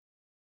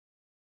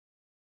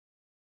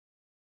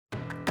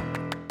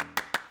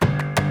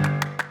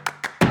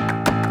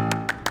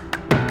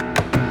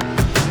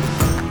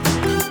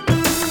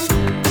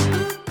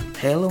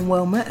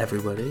well met,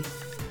 everybody.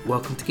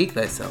 Welcome to Geek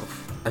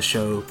Thyself, a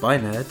show by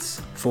nerds,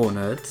 for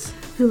nerds,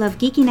 who love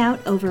geeking out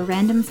over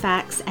random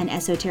facts and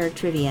esoteric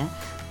trivia.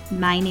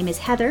 My name is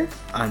Heather.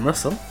 I'm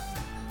Russell.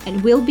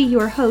 And we'll be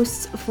your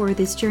hosts for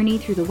this journey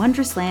through the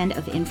wondrous land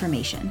of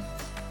information.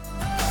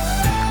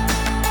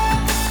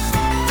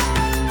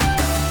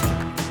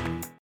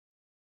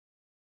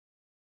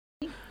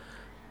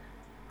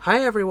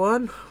 Hi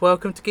everyone,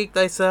 welcome to Geek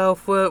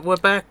Thyself. We're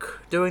back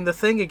doing the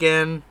thing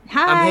again.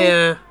 Hi. I'm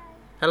here.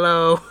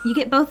 Hello. You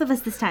get both of us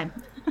this time.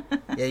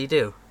 Yeah, you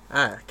do.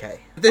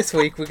 Okay. This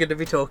week we're going to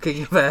be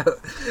talking about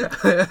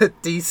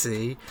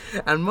DC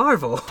and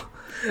Marvel.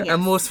 Yes.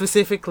 And more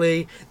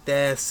specifically,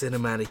 their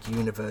cinematic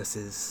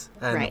universes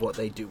and what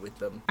they do with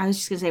them. I was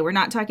just going to say, we're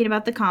not talking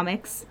about the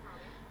comics.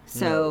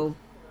 So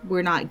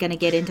we're not going to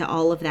get into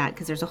all of that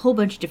because there's a whole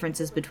bunch of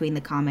differences between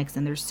the comics,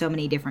 and there's so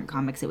many different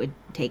comics it would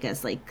take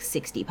us like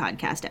 60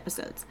 podcast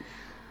episodes.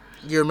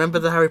 You remember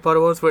the Harry Potter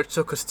ones where it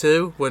took us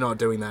 2? We're not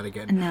doing that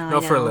again. No,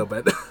 not for a little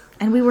bit.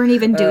 And we weren't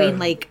even doing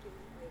like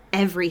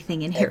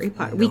everything in Harry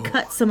Potter. No. We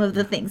cut some of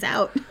the things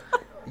out.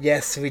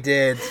 Yes, we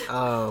did.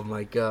 Oh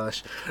my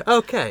gosh.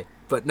 Okay,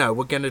 but no,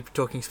 we're going to be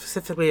talking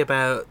specifically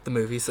about the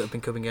movies that have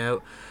been coming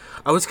out.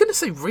 I was going to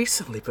say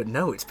recently, but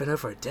no, it's been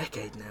over a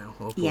decade now.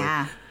 Oh boy.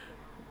 Yeah.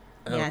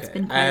 Okay. Yeah, it's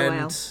been quite a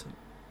while.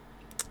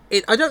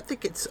 I don't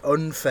think it's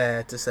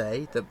unfair to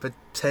say that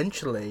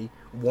potentially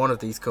one of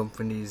these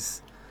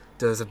companies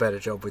does a better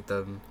job with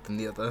them than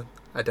the other.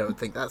 I don't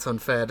think that's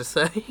unfair to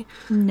say.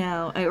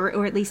 No,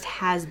 or at least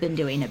has been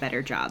doing a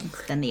better job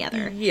than the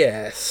other.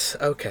 Yes.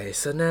 Okay,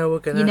 so now we're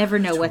going to... You never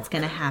know what's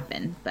going to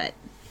happen, but...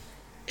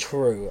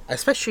 True.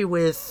 Especially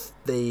with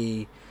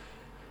the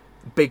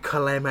big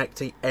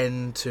climactic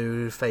end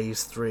to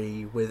Phase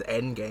 3 with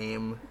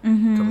Endgame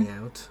coming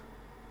out.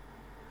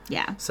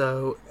 Yeah.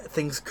 So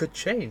things could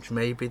change.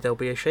 Maybe there'll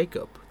be a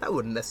shake-up. That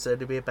wouldn't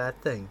necessarily be a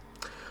bad thing.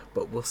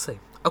 But we'll see.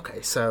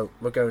 Okay, so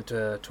we're going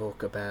to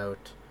talk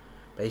about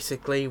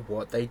basically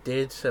what they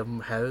did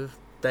and how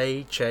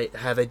they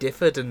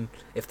differed and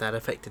if that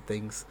affected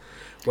things.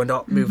 We're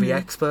not movie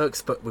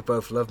experts, but we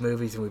both love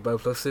movies and we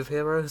both love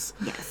superheroes.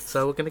 Yes.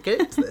 So we're going to get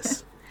into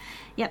this.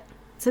 Yep.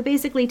 So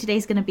basically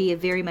today's going to be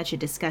very much a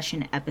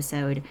discussion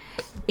episode.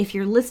 If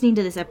you're listening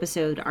to this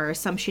episode, our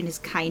assumption is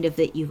kind of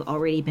that you've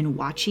already been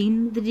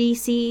watching the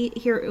DC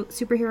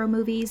superhero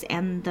movies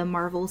and the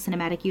Marvel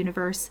Cinematic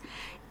Universe.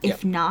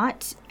 If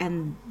not,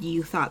 and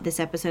you thought this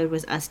episode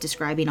was us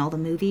describing all the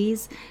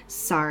movies,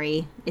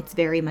 sorry, it's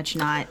very much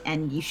not,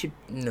 and you should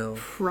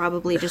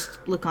probably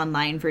just look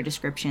online for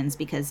descriptions,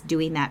 because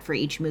doing that for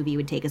each movie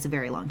would take us a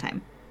very long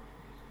time.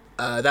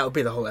 That would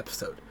be the whole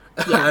episode.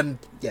 Yeah. And,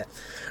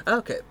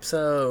 okay,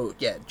 so,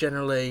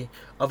 generally,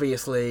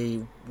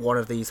 obviously, one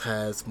of these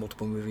has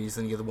multiple movies,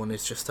 and the other one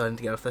is just starting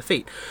to get off their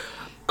feet.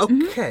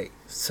 Okay,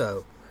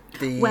 so,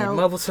 the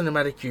Marvel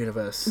Cinematic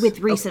Universe. With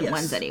recent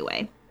ones,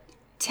 anyway.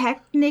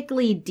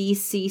 Technically,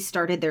 DC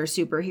started their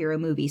superhero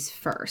movies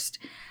first.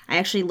 I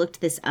actually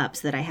looked this up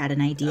so that I had an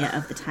idea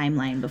of the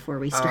timeline before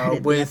we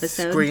started the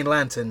episode. With Green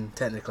Lantern,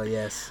 technically,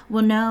 yes.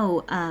 Well,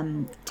 no.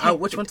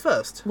 Which one's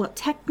first? Well,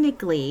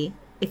 technically,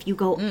 if you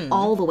go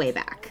all the way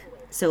back,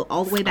 so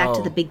all the way back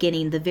to the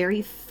beginning, the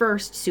very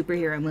first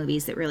superhero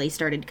movies that really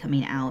started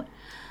coming out.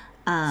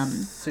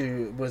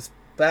 So was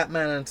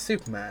Batman and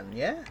Superman,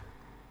 yeah?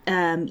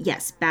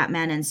 Yes,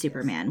 Batman and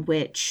Superman,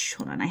 which,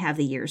 hold on, I have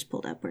the years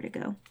pulled up. Where'd it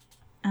go?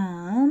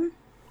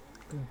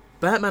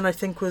 Batman, I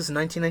think, was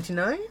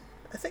 1999?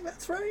 I think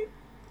that's right.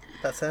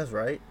 That sounds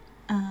right.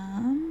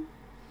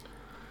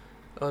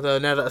 Although,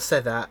 now that I've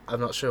said that, I'm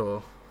not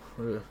sure.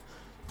 Here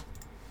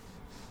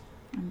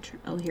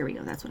we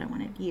go. That's what I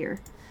wanted. Year.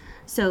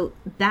 So,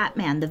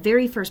 Batman, the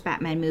very first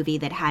Batman movie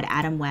that had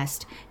Adam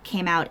West,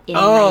 came out in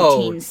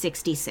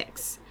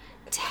 1966.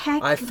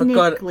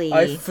 Technically...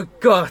 I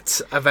forgot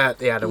about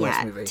the Adam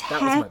West movie. That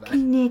was my bad.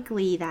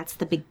 Technically, that's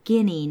the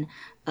beginning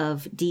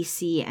of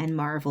DC and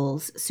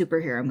Marvel's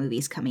superhero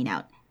movies coming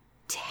out.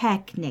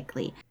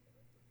 Technically.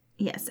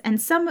 Yes, and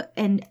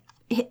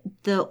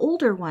the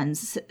older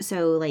ones,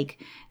 so like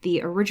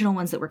the original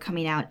ones that were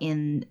coming out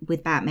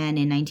with Batman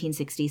in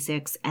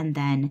 1966, and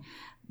then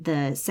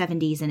the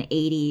 70s and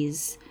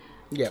 80s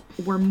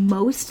were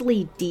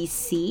mostly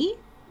DC,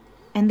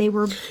 and they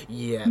were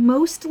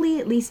mostly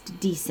at least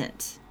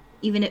decent.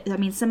 Even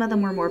if, some of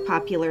them were more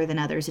popular than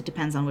others. It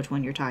depends on which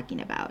one you're talking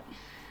about.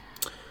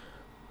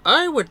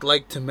 I would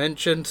like to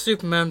mention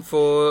Superman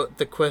for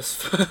the Quest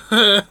for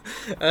Quest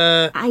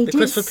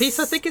for Peace.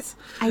 I think that's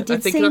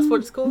what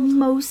it's called.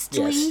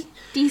 Mostly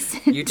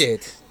decent. You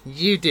did.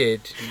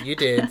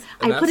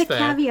 I put a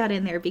caveat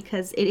in there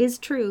because it is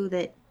true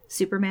that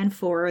Superman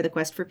 4 or the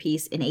Quest for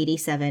Peace in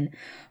 1987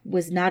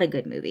 was not a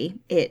good movie.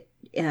 It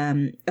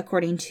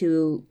according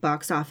to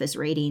box office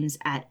ratings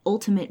at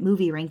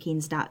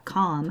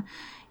ultimatemovierankings.com,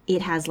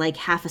 it has like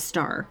half a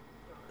star.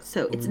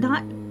 So it's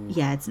not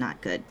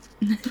good.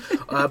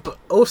 But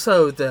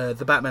also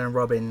the Batman and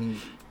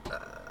Robin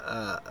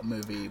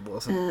movie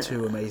wasn't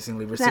too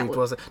amazingly received,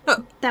 was it?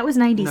 No. That was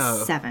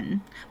 1997. No.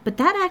 But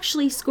that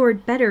actually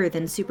scored better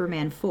than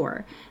Superman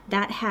 4.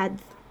 That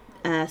had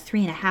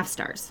 3.5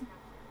 stars.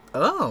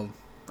 Oh,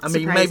 I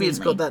mean, maybe it's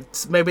got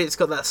that. Maybe it's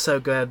got that so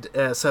good,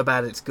 so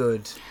bad it's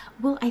good.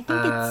 Well, I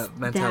think it's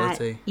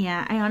mentality. That.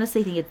 Yeah, I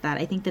honestly think it's that.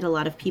 I think that a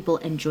lot of people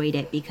enjoyed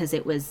it because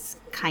it was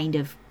kind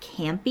of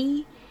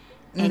campy.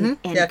 And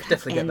yeah, I could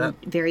definitely get that.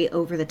 Very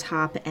over the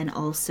top, and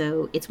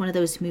also it's one of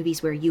those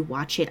movies where you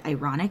watch it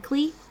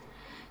ironically.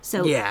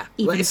 So yeah,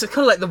 it's kind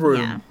of like The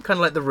Room, kind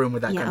of like The Room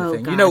with that kind of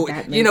thing. God, you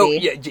know,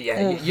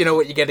 you know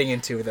what you're getting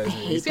into with those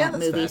movies. I hate that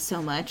movie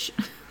so much.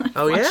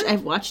 Yeah,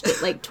 I've watched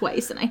it like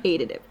twice, and I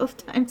hated it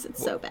both times.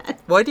 It's so bad.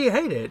 Why do you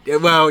hate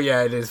it? Well,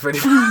 yeah, it is pretty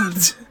bad.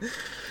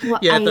 Well,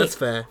 yeah, that's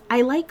fair.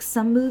 I like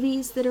some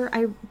movies that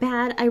are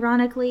bad,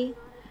 ironically.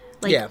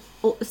 Like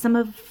some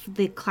of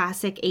the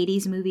classic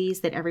 80s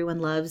movies that everyone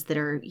loves that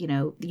are, you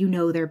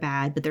know they're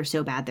bad, but they're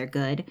so bad they're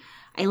good.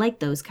 I like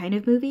those kind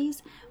of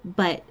movies,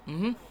 but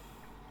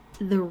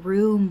The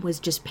Room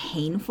was just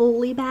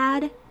painfully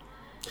bad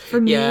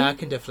for me. Yeah, I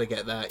can definitely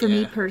get that. For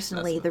me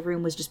personally, The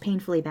Room was just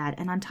painfully bad.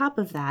 And on top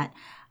of that,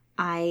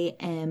 I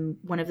am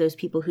one of those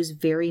people who's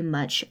very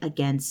much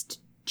against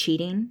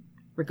cheating,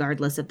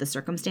 regardless of the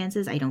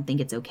circumstances. I don't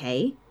think it's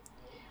okay.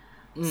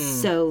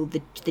 So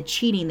the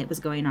cheating that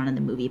was going on in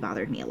the movie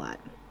bothered me a lot.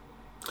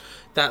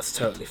 That's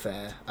totally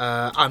fair.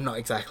 I'm not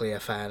exactly a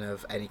fan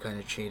of any kind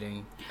of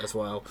cheating as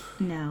well.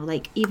 No,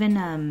 like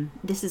even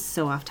this is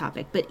so off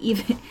topic, but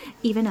even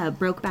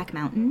Brokeback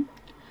Mountain,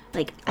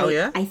 like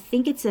I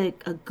think it's a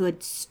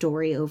good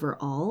story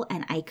overall,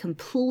 and I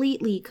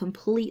completely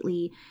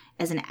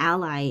as an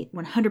ally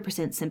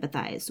 100%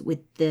 sympathize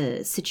with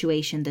the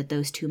situation that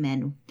those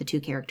the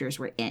two characters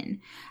were in.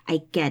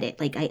 I get it.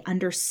 Like I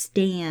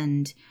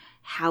understand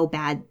how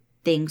bad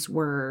things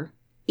were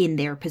in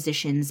their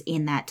positions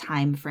in that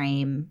time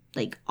frame,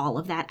 like all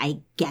of that. I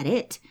get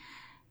it.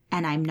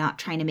 And I'm not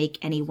trying to make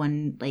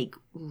anyone like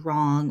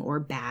wrong or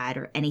bad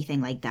or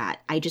anything like that.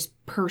 I just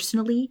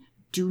personally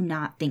do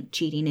not think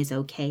cheating is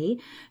okay.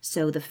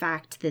 So the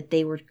fact that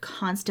they were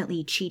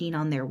constantly cheating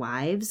on their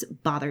wives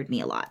bothered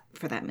me a lot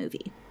for that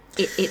movie.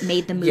 It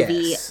made the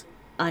movie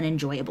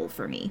unenjoyable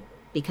for me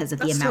because of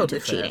the amount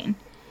of cheating.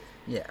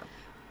 Yeah.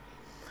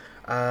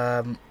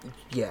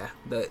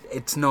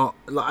 It's not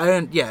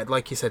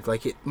like you said,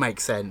 like it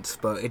makes sense,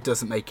 but it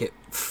doesn't make it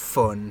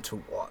fun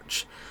to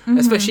watch,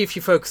 especially if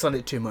you focus on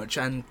it too much.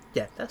 And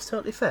yeah, that's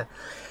totally fair.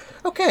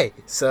 Okay,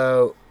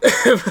 so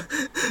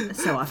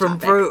off from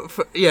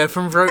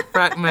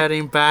Brokeback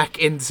Mountain back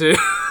into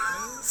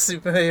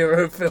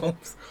superhero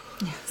films.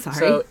 Sorry.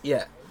 So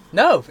yeah,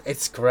 no,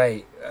 it's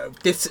great.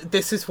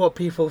 This is what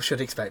people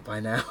should expect by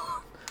now.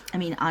 I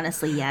mean,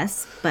 honestly,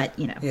 yes, but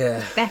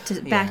back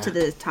to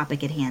the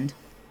topic at hand.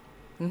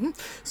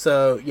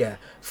 So yeah,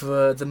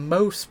 for the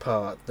most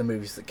part, the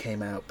movies that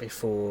came out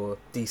before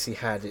DC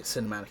had its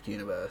cinematic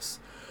universe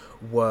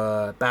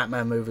were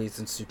Batman movies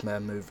and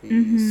Superman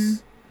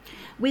movies,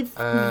 with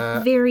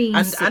varying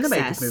and success.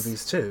 Animated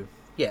movies too.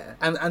 Yeah,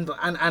 and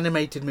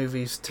animated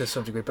movies to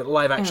some degree, but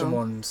live action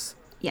ones.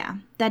 Yeah,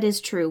 that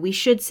is true. We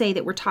should say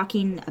that we're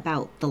talking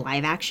about the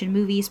live action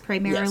movies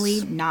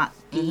primarily, not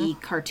the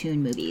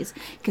cartoon movies,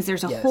 because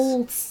there's a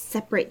whole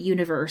separate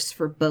universe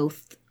for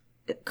both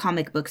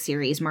comic book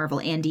series, Marvel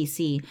and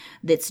DC,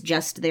 that's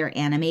just their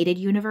animated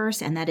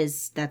universe, and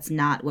that's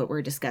not what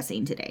we're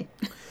discussing today.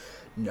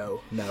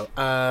 No.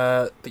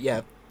 But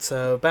yeah,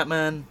 so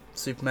Batman,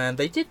 Superman,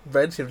 they did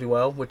relatively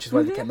well, which is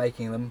why they kept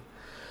making them.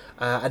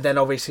 And then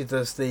obviously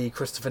there's the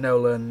Christopher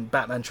Nolan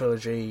Batman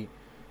trilogy,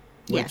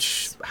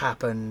 which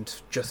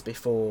happened just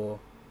before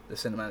the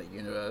cinematic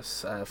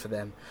universe for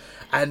them.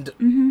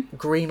 And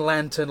Green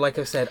Lantern, like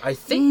I said, I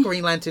think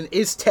Green Lantern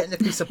is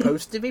technically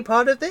supposed to be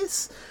part of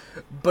this,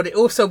 but it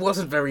also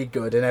wasn't very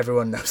good, and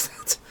everyone knows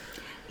that.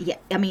 Yeah,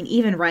 I mean,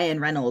 even Ryan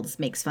Reynolds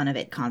makes fun of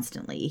it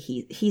constantly.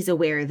 He's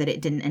aware that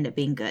it didn't end up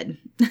being good.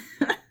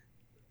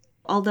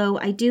 Although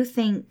I do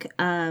think,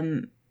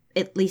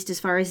 at least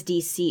as far as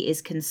DC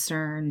is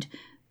concerned,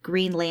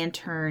 Green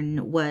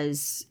Lantern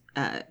was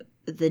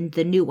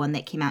the new one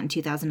that came out in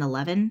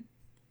 2011.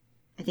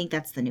 I think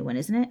that's the new one,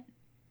 isn't it?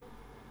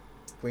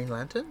 Green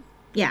Lantern?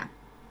 Yeah.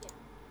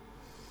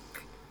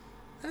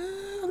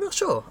 I'm not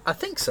sure. I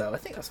think so. I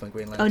think that's when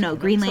Green Lantern. Oh no,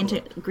 Green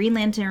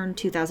Lantern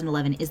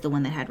 2011 is the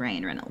one that had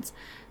Ryan Reynolds.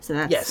 So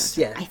that's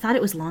I thought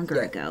it was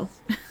longer ago.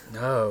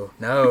 No,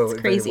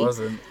 it's crazy. It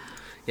wasn't.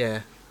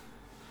 Yeah.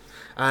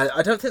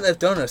 I don't think they've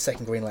done a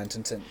second Green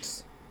Lantern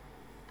since.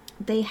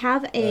 They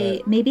have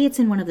maybe it's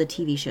in one of the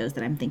TV shows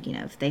that I'm thinking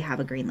of. They have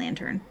a Green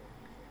Lantern.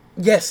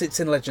 Yes, it's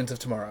in Legends of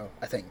Tomorrow,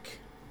 I think.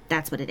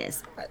 That's what it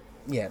is.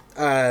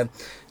 I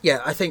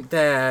think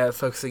they're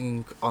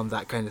focusing on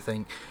that kind of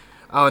thing.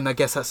 Oh, and I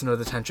guess that's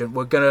another tangent.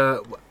 We're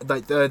gonna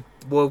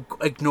we'll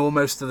ignore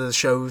most of the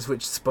shows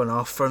which spun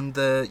off from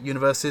the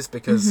universes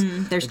because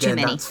there's too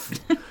many.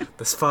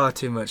 There's far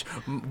too much.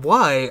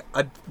 Why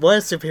are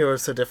superheroes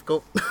so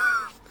difficult?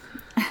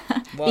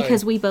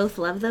 Because we both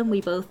love them.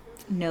 We both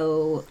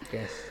know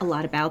a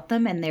lot about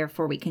them, and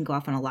therefore we can go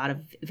off on a lot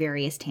of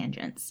various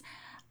tangents.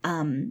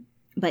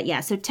 But yeah,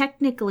 so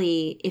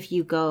technically, if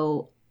you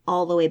go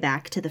all the way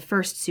back to the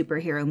first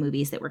superhero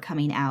movies that were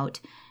coming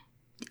out,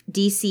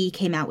 DC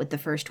came out with the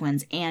first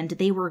ones, and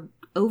they were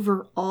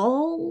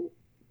overall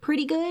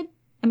pretty good.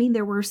 I mean,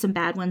 there were some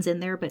bad ones in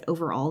there, but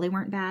overall they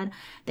weren't bad.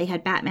 They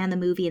had Batman the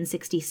movie in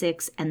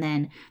 1966, and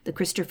then the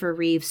Christopher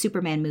Reeve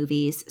Superman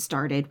movies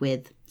started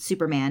with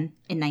Superman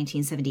in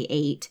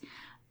 1978.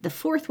 The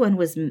fourth one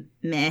was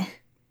meh,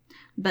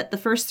 but the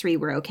first three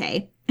were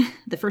okay.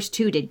 The first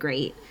two did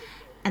great.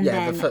 And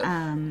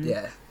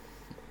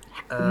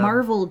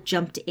Marvel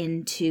jumped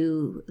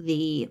into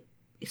the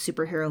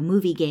superhero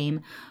movie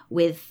game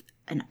with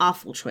an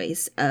awful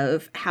choice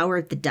of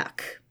Howard the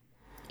Duck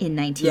in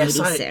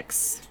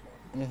 1986.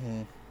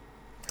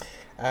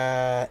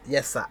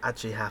 Yes, that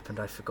actually happened.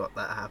 I forgot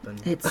that happened.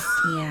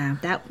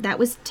 That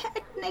was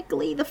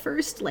technically the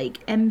first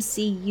like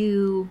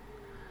MCU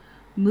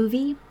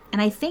movie.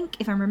 And I think,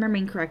 if I'm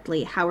remembering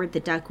correctly, Howard the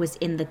Duck was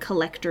in the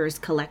Collector's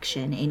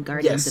Collection in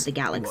Guardians of the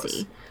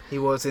Galaxy. He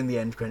was in the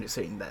end credit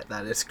scene.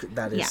 That is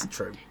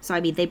true. So,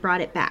 I mean, they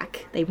brought it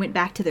back. They went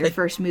back to their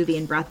first movie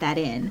and brought that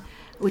in,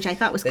 which I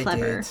thought was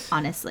clever,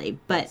 honestly.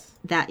 But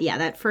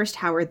that first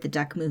Howard the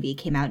Duck movie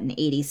came out in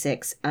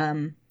 1986.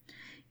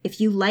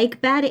 If you like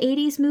bad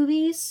 80s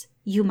movies,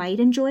 you might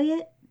enjoy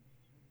it.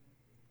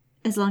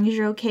 As long as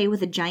you're okay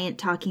with a giant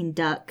talking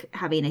duck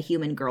having a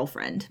human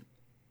girlfriend.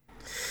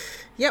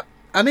 Yep.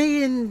 I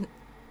mean,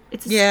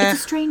 it's a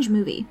strange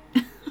movie.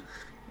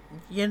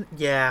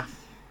 Yeah.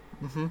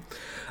 Mm-hmm.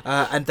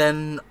 And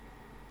then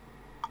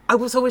I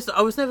was never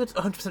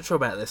 100% sure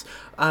about this.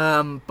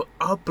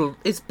 But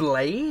is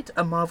Blade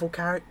a Marvel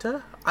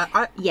character?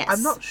 Yes.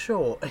 I'm not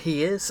sure.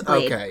 He is?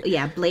 Blade. Okay.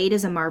 Yeah, Blade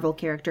is a Marvel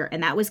character,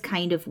 and that was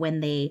kind of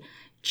when they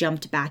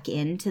jumped back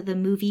into the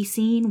movie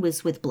scene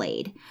was with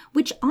Blade,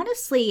 which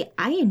honestly,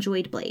 I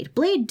enjoyed Blade.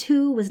 Blade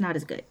 2 was not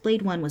as good.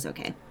 Blade 1 was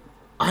okay.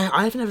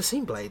 I've never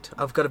seen Blade.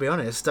 I've got to be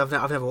honest. I've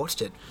never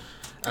watched it.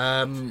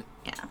 Yeah,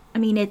 I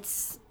mean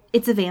it's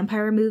a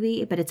vampire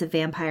movie, but it's a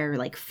vampire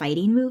like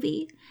fighting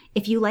movie.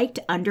 If you liked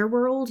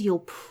Underworld, you'll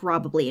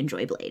probably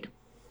enjoy Blade.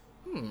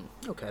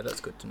 Okay, that's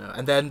good to know.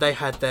 And then they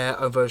had their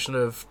own version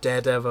of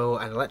Daredevil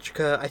and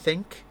Elektra, I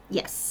think.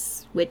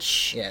 Yes,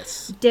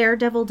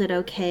 Daredevil did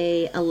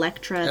okay.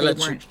 Elektra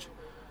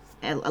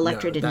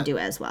didn't do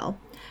as well.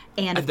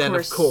 And then,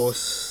 of course,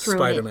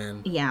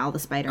 Spider-Man. All the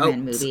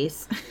Spider-Man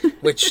movies.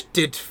 which,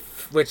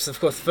 of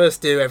course, the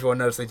first two, everyone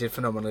knows they did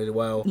phenomenally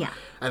well. Yeah.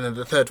 And then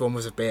the third one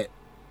was a bit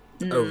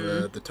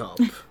over the top.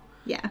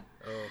 Yeah.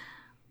 Oh.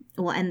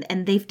 Well, and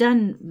they've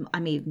done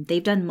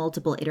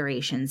multiple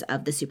iterations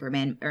of the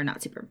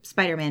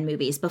Spider-Man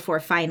movies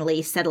before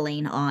finally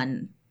settling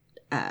on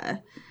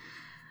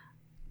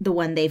the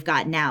one they've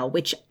got now,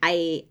 which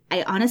I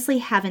honestly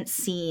haven't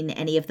seen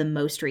any of the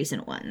most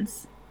recent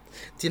ones.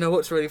 Do you know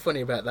what's really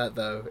funny about that,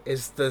 though?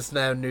 Is there's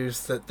now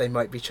news that they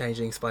might be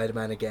changing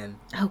Spider-Man again.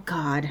 Oh,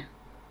 God.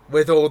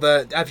 With all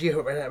the... Have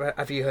you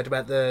heard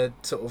about the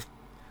sort of...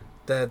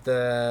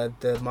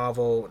 The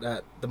Marvel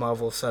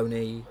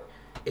Sony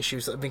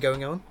issues that have been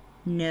going on?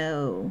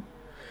 No.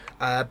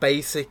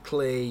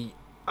 Basically,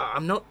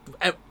 I'm not...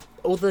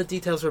 all the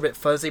details are a bit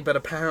fuzzy, but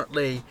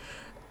apparently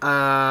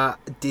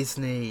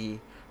Disney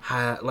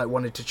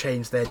wanted to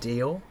change their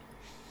deal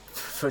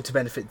to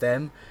benefit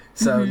them.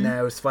 So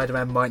now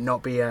Spider-Man might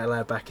not be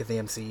allowed back in the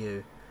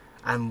MCU.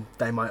 And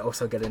they might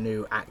also get a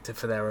new actor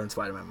for their own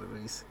Spider-Man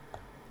movies.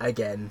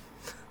 Again.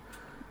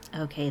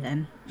 Okay,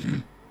 then.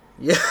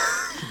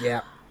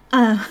 Yeah.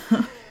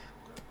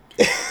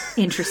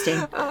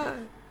 Interesting.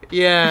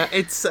 Yeah,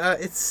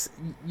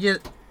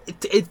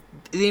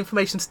 the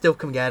information's still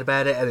coming out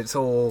about it, and it's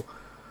all,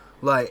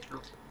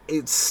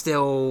 it's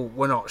still,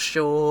 we're not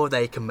sure,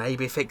 they can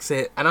maybe fix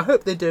it, and I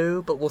hope they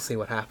do, but we'll see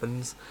what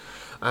happens.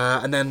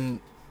 And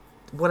then...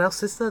 What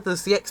else is there?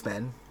 There's the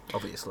X-Men,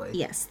 obviously.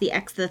 Yes,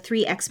 the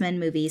 3 X-Men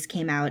movies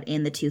came out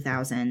in the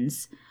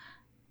 2000s.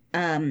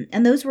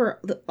 And those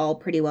were all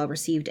pretty well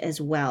received as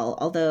well.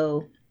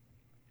 Although,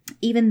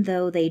 even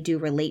though they do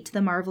relate to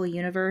the Marvel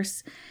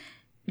Universe,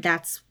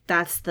 that's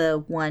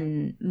the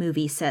one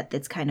movie set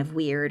that's kind of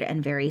weird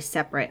and very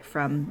separate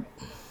from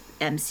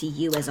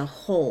MCU as a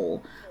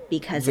whole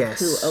because of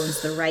who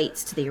owns the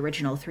rights to the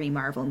original 3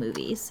 Marvel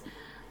movies.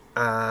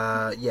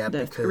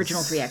 The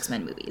original 3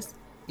 X-Men movies.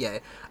 Yeah,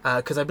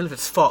 because I believe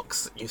it's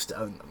Fox that used to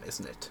own them,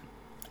 isn't it?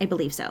 I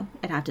believe so.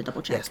 I'd have to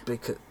double check. Yes,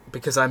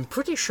 because I'm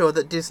pretty sure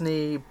that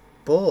Disney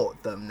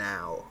bought them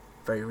now,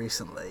 very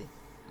recently.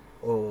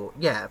 Or,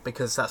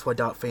 because that's why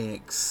Dark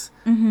Phoenix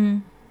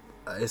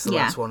is the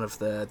last one of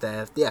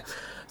their... Yeah,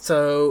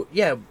 so,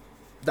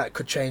 that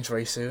could change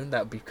very soon. That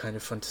would be kind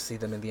of fun to see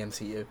them in the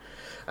MCU.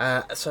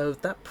 So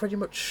that pretty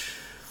much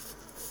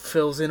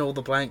fills in all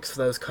the blanks for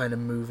those kind of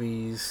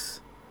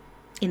movies.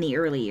 In the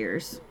early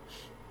years.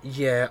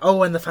 Yeah.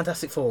 Oh, and the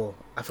Fantastic Four.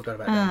 I forgot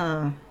about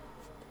that.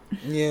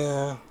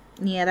 Yeah.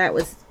 Yeah, that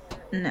was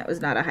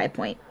not a high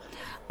point.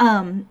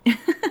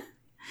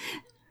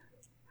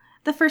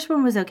 The first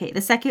one was okay.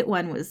 The second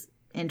one was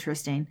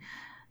interesting.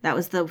 That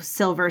was the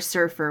Silver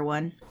Surfer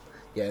one.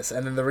 Yes,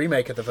 and then the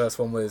remake of the first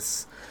one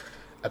was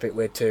a bit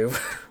weird too.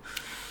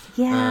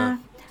 Yeah.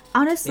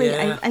 Honestly,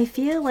 I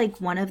feel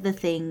like one of the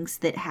things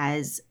that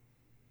has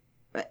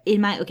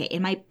in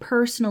my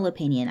personal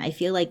opinion, I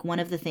feel like one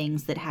of the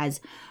things that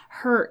has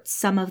hurt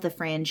some of the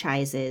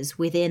franchises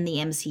within the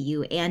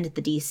MCU and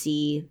the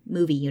DC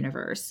movie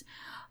universe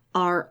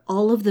are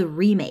all of the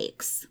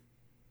remakes.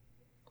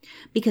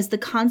 Because the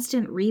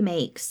constant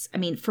remakes, I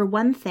mean, for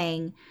one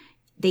thing,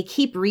 they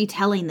keep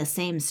retelling the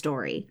same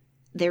story.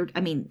 They're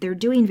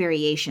doing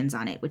variations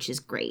on it, which is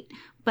great,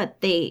 but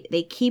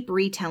they keep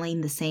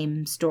retelling the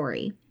same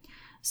story.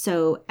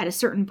 So at a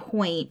certain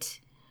point,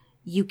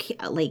 you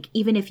can't, like,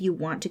 even if you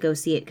want to go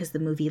see it because the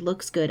movie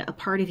looks good, a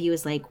part of you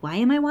is like, why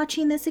am I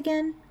watching this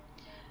again?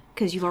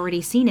 Because you've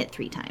already seen it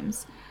 3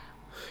 times.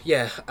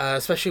 Yeah,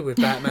 especially with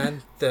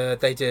Batman.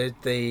 They did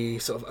the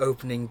sort of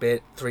opening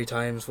bit 3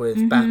 times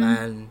with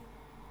Batman.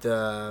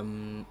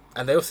 And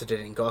they also did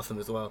it in Gotham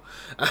as well.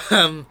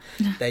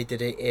 They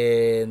did it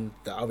in,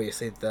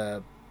 obviously,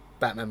 the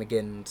Batman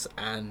Begins,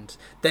 and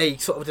they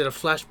sort of did a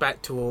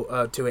flashback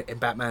to it in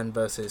Batman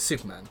versus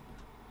Superman.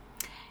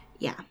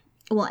 Yeah.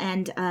 Well,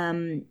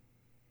 and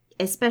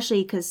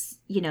especially because,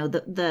 you know,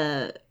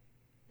 the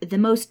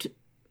most...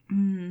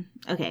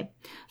 okay.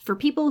 For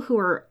people who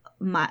are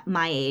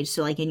my age,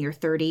 so like in your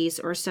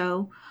 30s or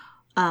so,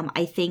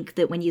 I think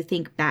that when you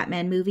think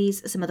Batman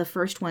movies, some of the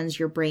first ones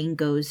your brain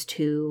go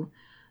to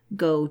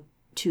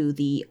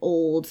the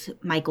old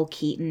Michael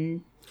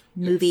Keaton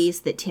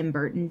movies that Tim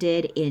Burton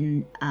did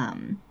in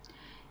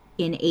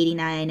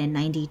 89 and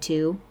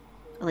 92.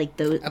 Like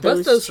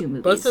those 2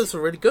 movies. Both those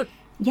were really good.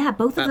 Yeah,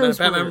 both of those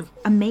were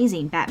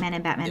amazing. Batman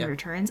and Batman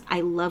Returns. I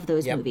love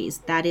those movies.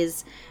 That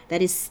is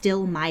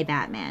still my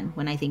Batman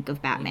when I think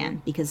of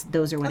Batman, because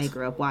those are what I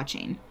grew up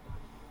watching.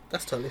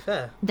 That's totally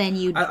fair.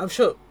 Then I'm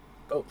sure...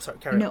 Oh, sorry,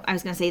 carry on. No, I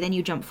was going to say, then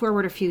you jump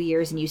forward a few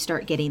years and you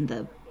start getting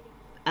the...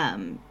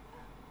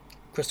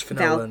 Christopher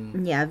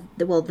Nolan. Yeah,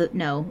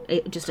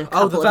 just a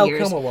couple the of Val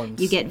years. Kilmer ones.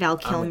 You get Val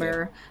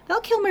Kilmer. Val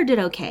Kilmer did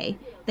okay.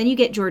 Then you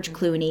get George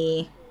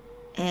Clooney.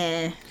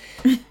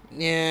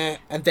 Yeah,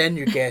 and then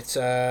you get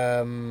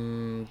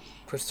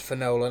Christopher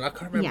Nolan. I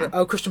can't remember. Yeah.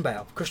 Oh, Christian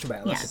Bale.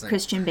 That's his name.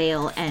 Christian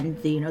Bale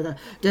and the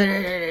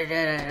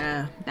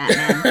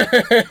Batman.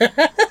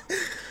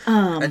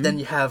 And then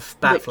you have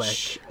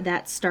Batfleck.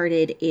 That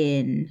started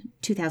in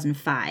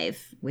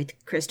 2005 with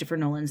Christopher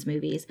Nolan's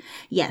movies.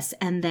 Yes,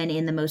 and then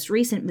in the most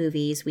recent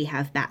movies, we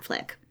have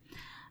Batfleck,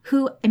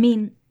 who, I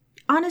mean,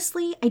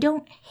 honestly, I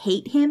don't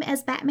hate him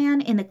as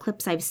Batman in the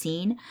clips I've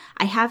seen.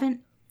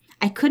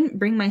 I couldn't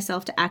bring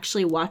myself to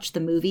actually watch the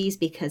movies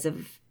because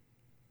of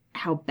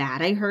how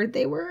bad I heard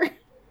they were.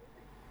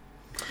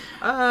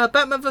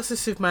 Batman vs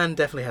Superman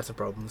definitely had some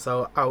problems,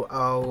 so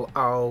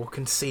I'll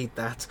concede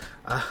that.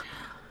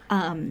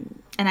 And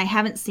I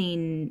haven't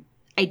seen...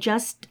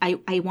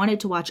 I wanted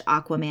to watch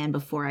Aquaman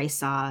before I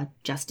saw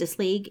Justice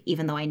League,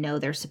 even though I know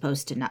they're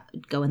supposed to not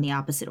go in the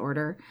opposite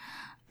order.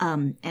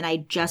 And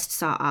I just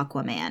saw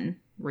Aquaman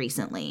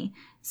recently,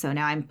 so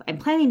now I'm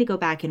planning to go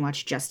back and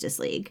watch Justice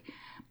League.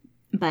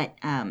 But,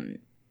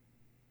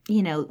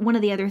 you know, one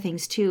of the other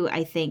things, too,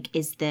 I think,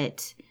 is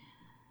that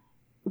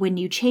when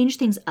you change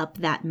things up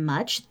that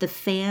much, the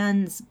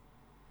fans...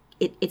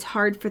 It's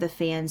hard for the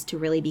fans to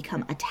really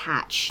become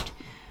attached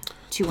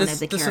to one of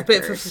the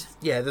characters.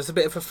 There's a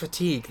bit of a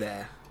fatigue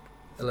there.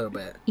 A little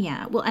bit.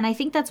 Yeah, well, and I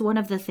think that's one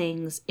of the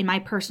things, in my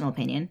personal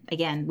opinion,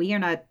 again, we are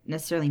not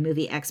necessarily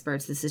movie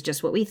experts. This is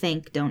just what we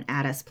think. Don't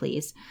add us,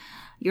 please.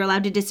 You're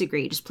allowed to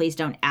disagree. Just please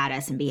don't add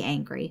us and be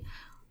angry.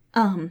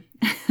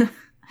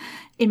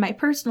 In my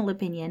personal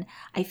opinion,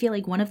 I feel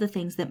like one of the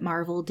things that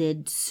Marvel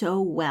did so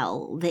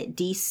well that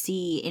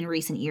DC in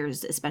recent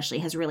years especially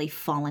has really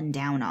fallen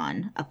down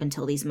on up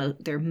until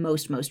their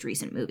most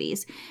recent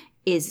movies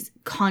is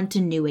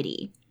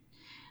continuity.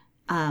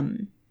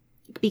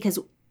 Because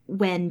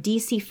when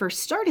DC first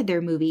started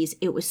their movies,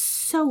 it was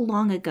so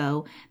long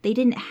ago, they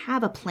didn't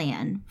have a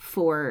plan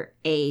for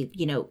a,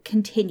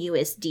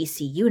 continuous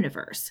DC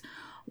universe.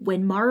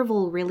 When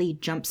Marvel really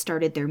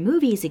jump-started their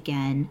movies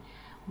again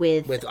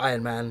with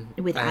Iron Man.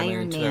 With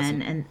Iron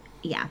Man and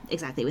yeah,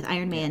 exactly. With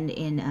Iron Man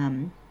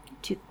in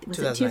was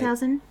it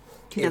 2000?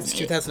 2008. It's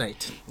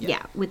 2008.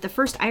 Yeah, with the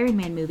first Iron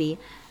Man movie,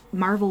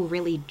 Marvel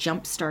really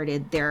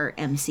jump-started their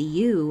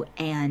MCU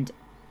and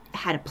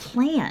had a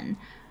plan,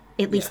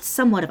 at least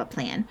somewhat of a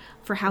plan,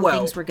 for how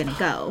things were going to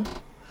go.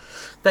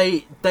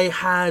 They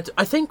had...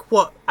 I think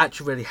what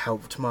actually really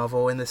helped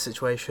Marvel in this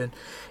situation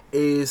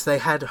is they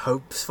had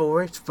hopes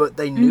for it, but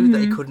they knew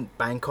they couldn't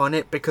bank on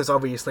it because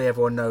obviously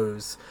everyone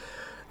knows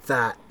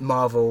that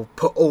Marvel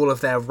put all of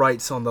their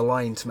rights on the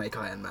line to make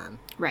Iron Man.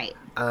 Right.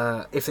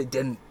 If it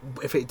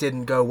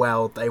didn't go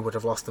well, they would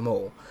have lost them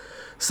all.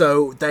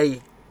 So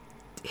they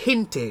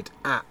hinted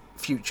at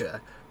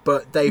future,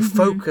 but they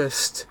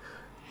focused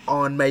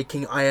on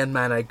making Iron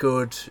Man a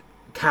good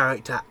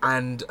character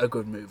and a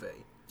good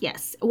movie.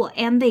 Yes. Well,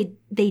 and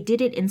they did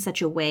it in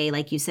such a way,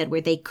 like you said,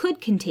 where they could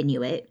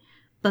continue it,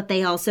 but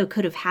they also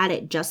could have had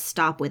it just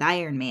stop with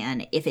Iron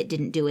Man if it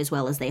didn't do as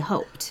well as they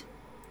hoped.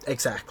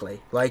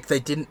 Exactly. Like, they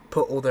didn't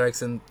put all their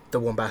eggs in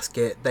the one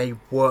basket. They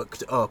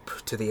worked up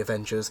to the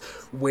Avengers,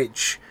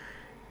 which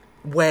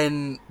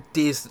when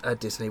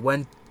DC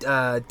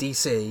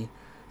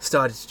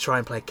started to try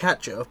and play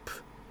catch up,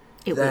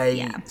 It they would,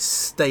 yeah.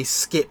 they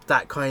skipped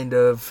that kind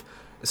of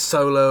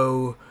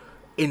solo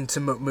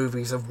intimate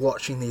movies of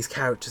watching these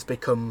characters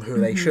become who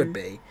they should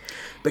be,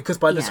 because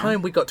by the Yeah.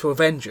 time we got to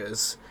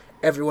Avengers,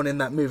 everyone in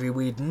that movie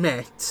we'd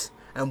met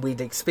and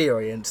we'd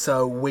experienced,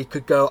 so we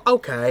could go,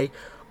 okay,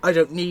 I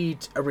don't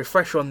need a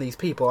refresher on these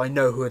people, I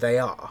know who they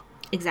are.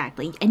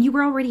 Exactly. And you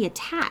were already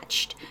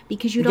attached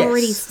because you'd Yes.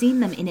 already seen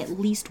them in at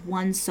least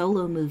one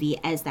solo movie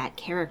as that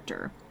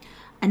character.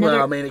 Another,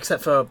 Well, I mean,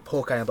 except for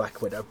Hawkeye and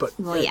Black Widow, but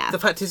Well, yeah. the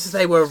fact is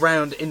they were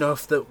around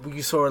enough that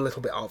you saw a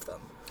little bit of them.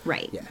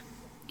 right. Yeah.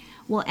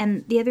 Well,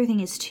 and the other thing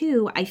is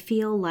too, I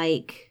feel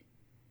like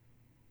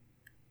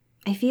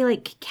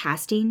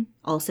casting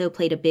also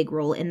played a big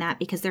role in that,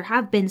 because there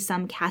have been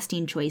some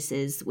casting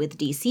choices with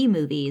DC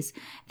movies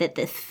that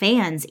the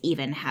fans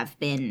even have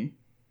been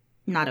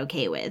not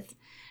okay with.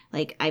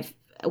 Like,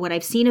 what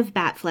I've seen of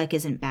Batfleck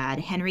isn't bad.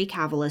 Henry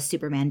Cavill as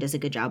Superman does a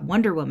good job.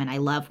 Wonder Woman, I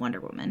love Wonder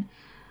Woman.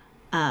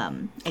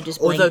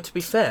 Although, to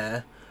be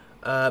fair,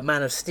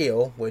 Man of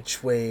Steel,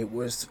 which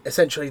was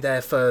essentially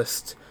their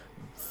first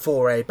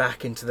foray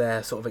back into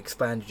their sort of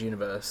expanded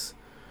universe,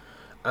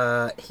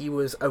 he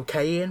was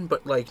okay in,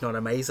 but like not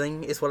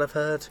amazing, is what I've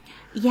heard.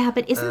 Yeah,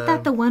 but isn't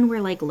that the one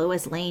where like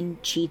Lois Lane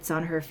cheats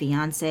on her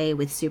fiance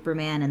with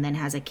Superman and then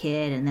has a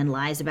kid and then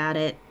lies about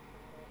it?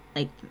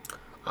 Like,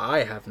 I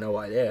have no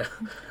idea.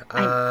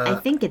 I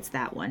think it's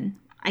that one.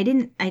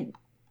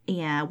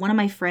 Yeah, one of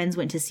my friends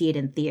went to see it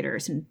in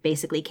theaters and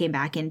basically came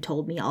back and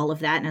told me all of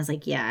that, and I was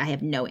like, yeah, I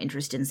have no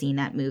interest in seeing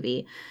that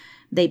movie.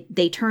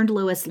 They turned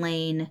Lois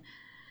Lane,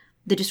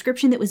 the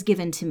description that was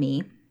given to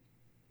me,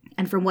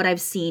 and from what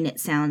I've seen, it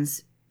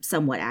sounds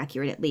somewhat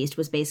accurate at least,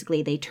 was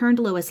basically they turned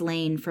Lois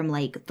Lane from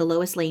like the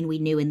Lois Lane we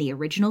knew in the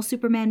original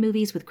Superman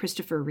movies with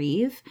Christopher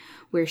Reeve,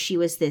 where she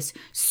was this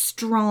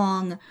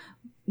strong,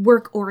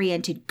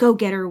 work-oriented,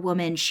 go-getter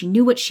woman. She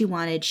knew what she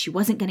wanted. She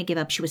wasn't going to give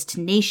up. She was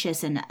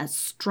tenacious and a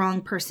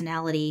strong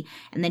personality.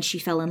 And then she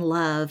fell in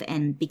love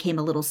and became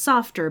a little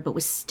softer, but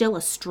was still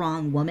a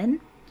strong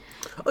woman.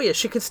 Oh yeah,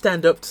 she could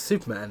stand up to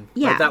Superman.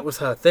 Yeah. Like, that was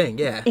her thing,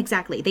 yeah.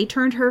 Exactly. They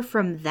turned her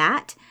from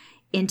that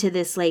into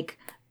this, like,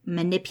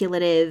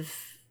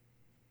 manipulative,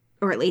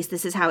 or at least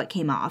this is how it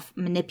came off,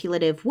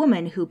 manipulative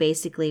woman who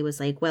basically was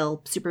like,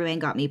 well, Superman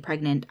got me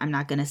pregnant. I'm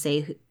not going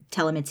to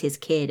tell him it's his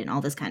kid and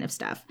all this kind of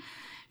stuff.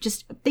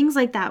 Just things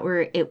like that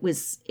where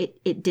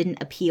it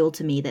didn't appeal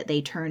to me that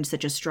they turned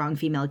such a strong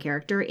female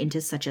character into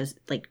such a,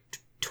 like,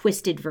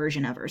 twisted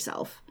version of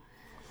herself.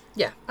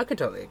 Yeah, I can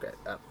totally agree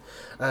with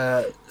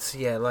that. So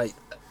yeah, like,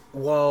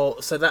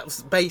 so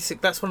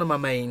that's one of my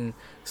main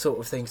sort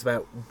of things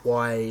about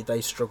why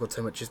they struggled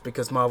so much, is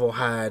because Marvel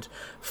had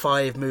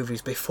 5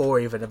 movies before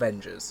even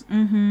Avengers.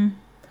 Mm-hmm.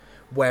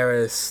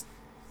 Whereas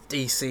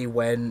DC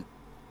went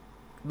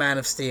Man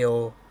of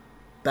Steel,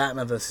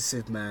 Batman vs.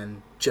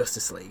 Superman,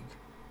 Justice League.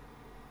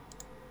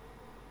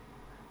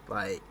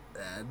 Like,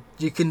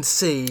 you can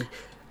see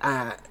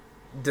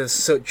there's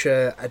such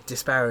a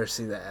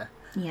disparity there.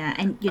 Yeah,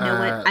 and you know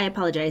what? I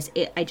apologize.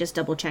 I just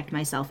double-checked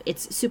myself.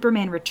 It's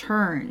Superman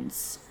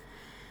Returns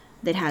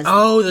that has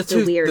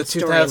the weird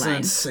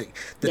storyline.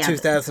 The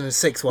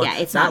 2006 one. Yeah,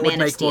 it's that not would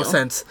Man of make more Steel.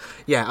 sense.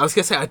 Yeah, I was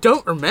going to say, I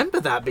don't remember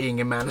that being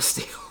in Man of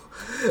Steel.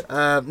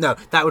 No,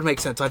 that would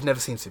make sense. I've never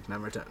seen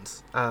Superman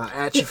Returns. I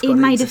actually forgot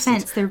In my it existed.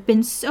 defense, there have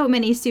been so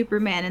many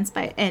Superman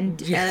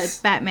and Yes.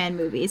 Batman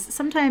movies.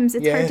 Sometimes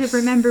it's hard Yes. to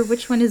remember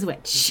which one is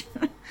which.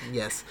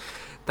 Yes,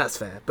 that's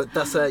fair. But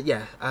that's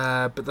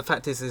but the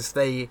fact is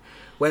they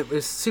went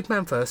with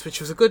Superman first, which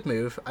was a good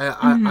move.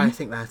 I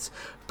think that.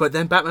 But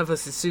then Batman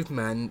vs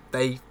Superman,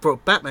 they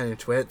brought Batman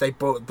into it. They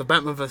brought the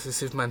Batman vs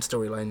Superman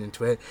storyline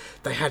into it.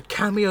 They had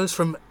cameos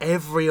from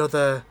every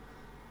other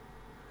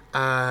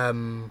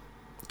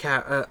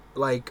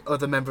like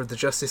other member of the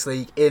Justice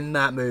League in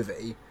that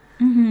movie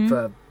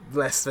for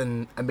less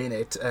than a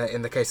minute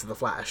in the case of the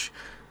Flash,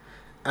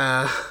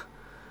 and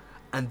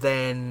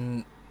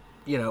then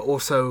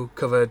also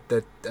covered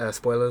the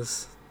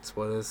spoilers,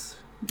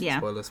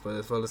 Yeah.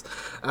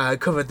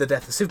 covered the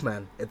death of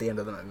Superman at the end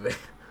of the movie.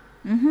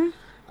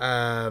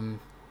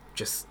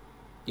 Just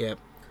yeah.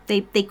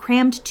 They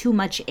crammed too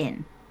much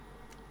in.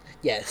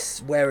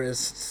 Yes,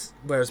 whereas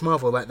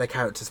Marvel let their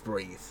characters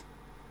breathe.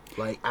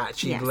 Like,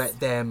 actually Yes.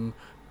 let them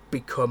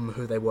become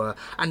who they were.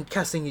 And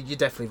casting, you're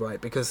definitely right,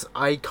 because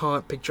I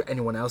can't picture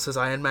anyone else as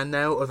Iron Man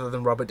now other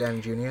than Robert Downey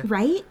Jr.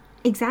 Right?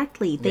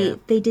 Exactly. Yeah.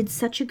 They did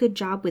such a good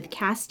job with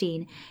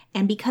casting,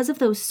 and because of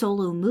those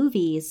solo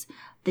movies,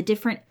 the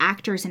different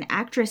actors and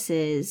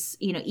actresses,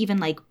 even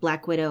like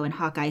Black Widow and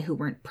Hawkeye, who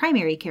weren't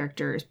primary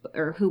characters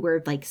or who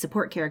were like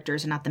support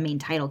characters and not the main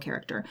title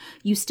character,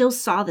 you still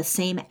saw the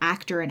same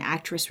actor and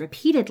actress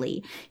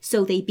repeatedly.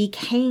 So they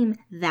became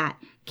that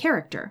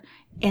character.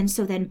 And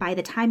so then by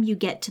the time you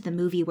get to the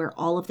movie where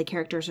all of the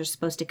characters are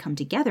supposed to come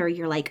together,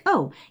 you're like,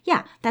 oh,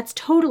 yeah, that's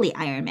totally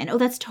Iron Man. Oh,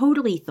 that's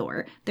totally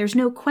Thor. There's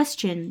no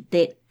question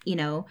that,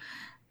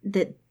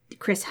 that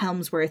Chris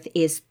Hemsworth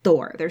is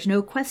Thor. There's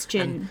no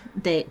question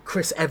that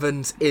Chris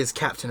Evans is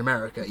Captain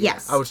America.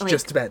 Yes, I was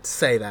just about to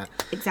say that.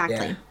 Exactly.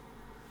 Yeah.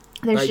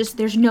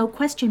 There's no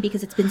question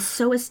because it's been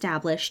so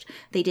established.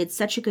 They did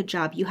such a good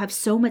job. You have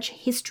so much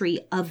history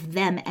of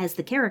them as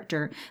the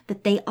character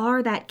that they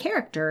are that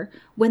character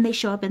when they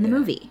show up in the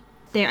movie.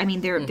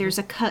 There's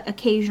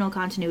occasional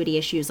continuity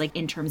issues, like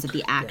in terms of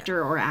the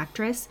actor or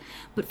actress,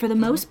 but for the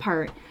most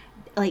part,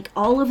 like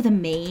all of the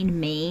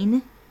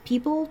main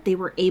people, they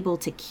were able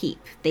to keep.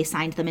 They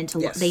signed them into.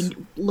 They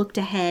looked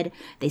ahead.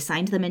 They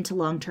signed them into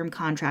long-term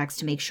contracts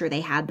to make sure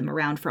they had them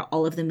around for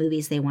all of the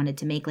movies they wanted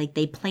to make. Like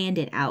they planned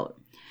it out.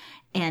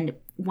 And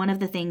one of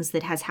the things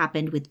that has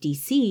happened with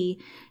DC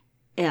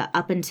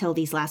up until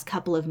these last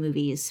couple of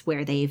movies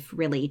where they've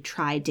really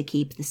tried to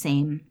keep the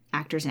same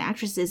actors and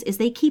actresses is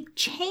they keep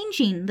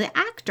changing the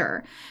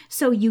actor.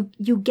 So you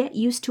get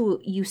used to,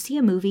 you see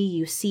a movie,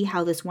 you see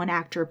how this one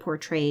actor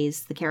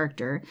portrays the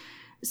character.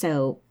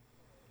 So,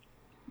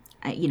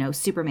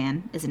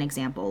 Superman is an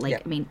example.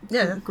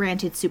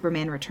 Granted,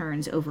 Superman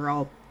Returns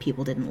overall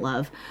people didn't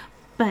love.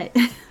 But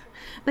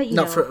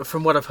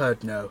from what I've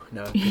heard, no.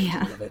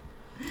 Yeah. Love it.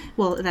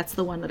 Well, that's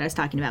the one that I was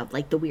talking about,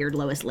 like the weird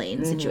Lois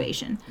Lane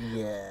situation.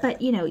 Yeah.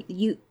 But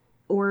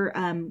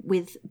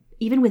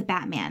with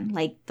Batman,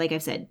 like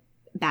I've said,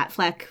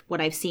 Batfleck, what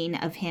I've seen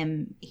of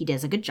him, he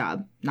does a good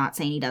job. Not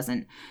saying he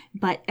doesn't,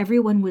 but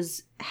everyone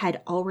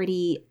had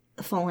already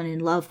fallen in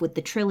love with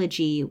the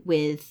trilogy,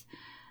 with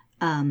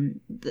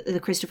the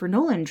Christopher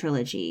Nolan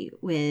trilogy,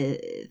 with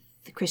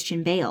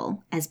Christian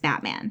Bale as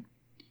Batman.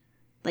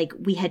 Like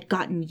we had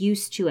gotten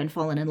used to and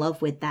fallen in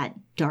love with that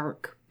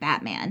dark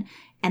Batman.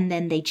 And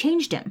then they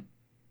changed him.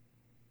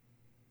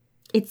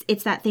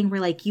 It's that thing where,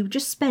 like, you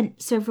just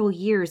spent several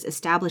years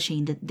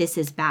establishing that this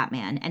is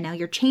Batman, and now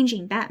you're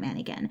changing Batman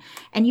again.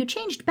 And you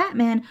changed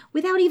Batman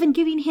without even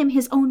giving him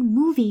his own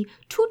movie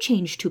to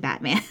change to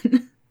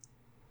Batman.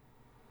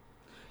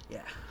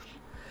 Yeah.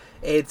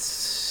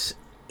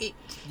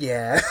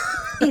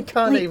 I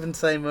can't even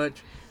say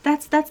much.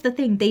 That's the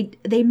thing.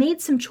 They made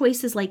some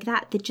choices like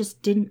that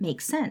just didn't make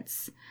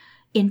sense.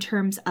 In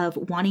terms of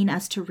wanting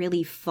us to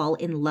really fall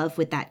in love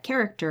with that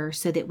character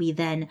so that we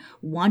then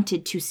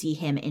wanted to see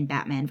him in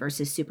Batman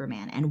versus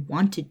Superman and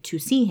wanted to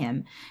see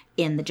him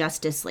in the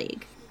Justice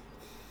League.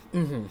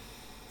 Mm-hmm.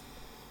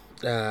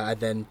 And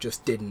then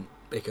just didn't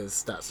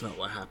because that's not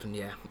what happened,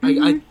 yeah.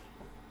 Mm-hmm.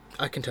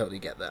 I can totally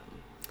get that.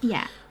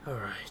 Yeah. All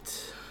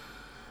right.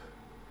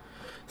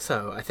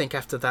 So, I think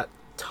after that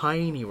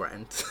tiny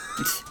rant...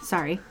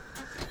 Sorry.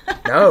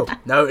 No,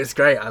 it's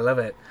great. I love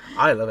it.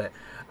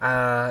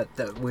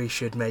 That we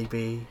should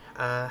maybe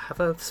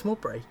have a small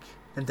break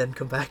and then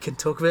come back and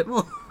talk a bit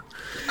more.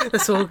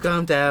 Let's all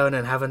calm down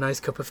and have a nice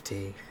cup of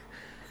tea.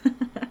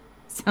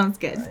 Sounds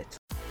good.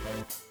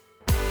 Right.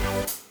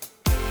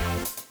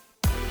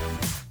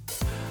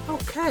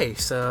 Okay,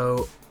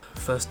 so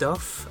first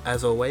off,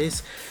 as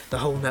always, the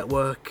whole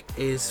network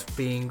is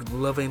being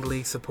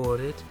lovingly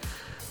supported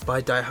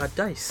by Die Hard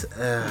Dice.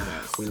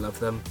 We love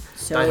them.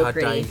 So Die Hard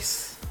pretty.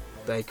 Dice.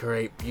 They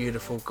create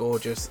beautiful,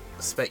 gorgeous,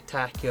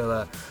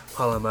 spectacular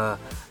polymer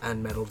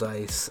and metal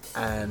dice,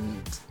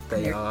 and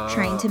they're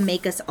trying to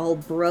make us all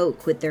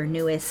broke with their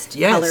newest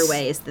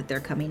colorways that they're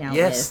coming out with.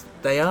 Yes,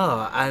 they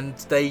are, and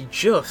they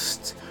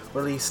just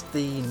released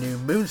the new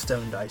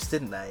Moonstone dice,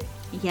 didn't they?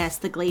 Yes,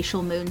 the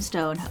Glacial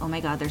Moonstone. Oh my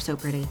god, they're so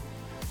pretty.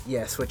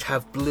 Yes, which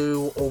have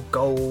blue or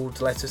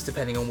gold letters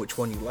depending on which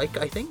one you like,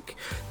 I think.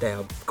 They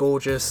are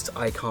gorgeous.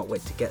 I can't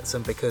wait to get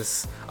some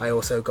because I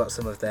also got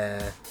some of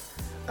their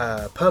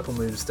purple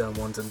Moonstone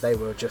ones and they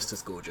were just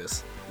as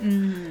gorgeous.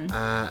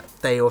 Mm.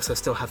 They also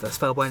still have their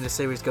Spellbinder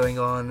series going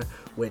on,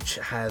 which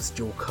has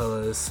dual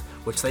colours,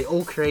 which they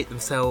all create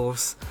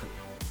themselves.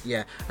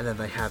 Yeah, and then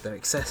they have their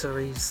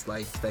accessories,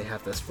 like they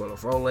have their Scroll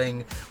of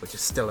Rolling, which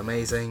is still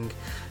amazing.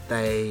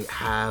 They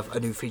have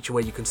a new feature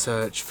where you can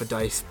search for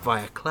dice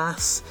via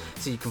class,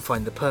 so you can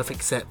find the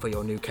perfect set for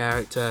your new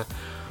character.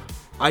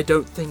 I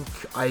don't think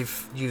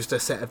I've used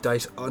a set of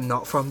dice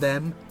not from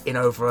them in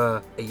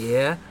over a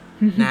year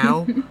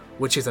now,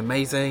 which is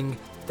amazing.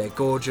 They're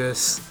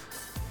gorgeous.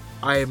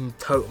 I am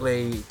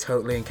totally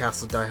in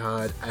Castle Die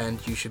Hard,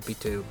 and you should be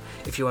too.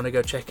 If you want to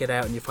go check it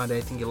out and you find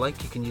anything you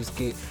like, you can use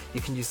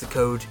the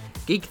code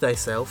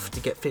GeekThyself to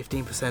get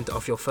 15%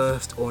 off your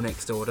first or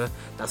next order.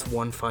 That's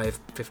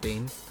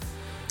 1515.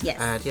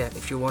 Yes. And yeah,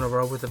 if you want to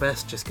roll with the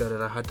best, just go to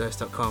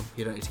dieharddice.com.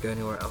 You don't need to go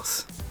anywhere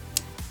else.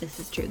 This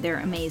is true. They're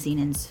amazing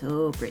and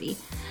so pretty.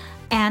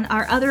 And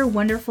our other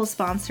wonderful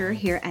sponsor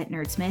here at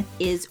Nerdsmith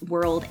is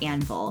World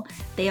Anvil.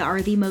 They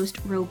are the most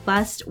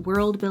robust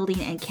world building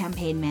and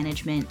campaign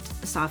management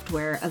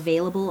software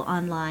available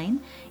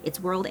online. It's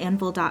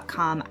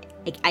worldanvil.com.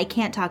 I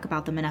can't talk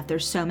about them enough.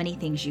 There's so many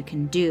things you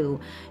can do.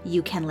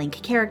 You can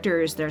link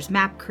characters, there's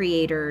map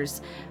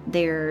creators,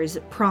 there's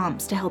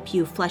prompts to help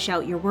you flesh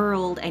out your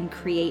world and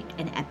create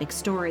an epic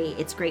story.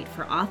 It's great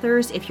for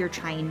authors if you're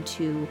trying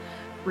to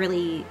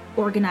really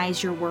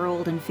organize your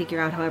world and figure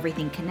out how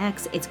everything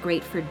connects. It's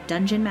great for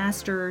dungeon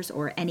masters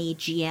or any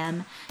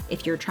GM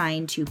if you're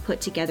trying to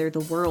put together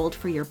the world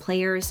for your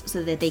players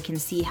so that they can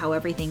see how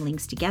everything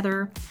links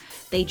together.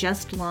 They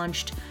just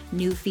launched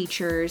new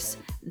features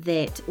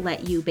that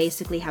let you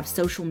basically have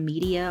social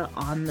media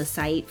on the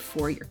site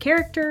for your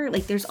character.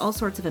 Like, there's all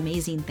sorts of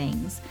amazing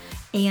things.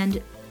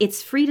 And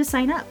it's free to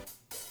sign up.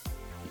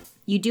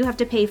 You do have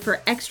to pay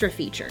for extra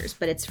features,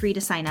 but it's free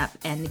to sign up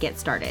and get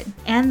started.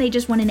 And they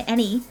just won an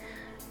Emmy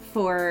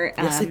for...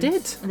 Yes, it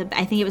did.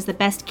 I think it was the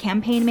best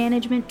campaign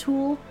management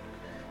tool.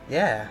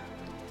 Yeah,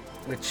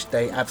 which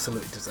they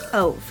absolutely deserve.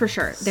 Oh, for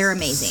sure. They're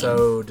amazing.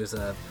 So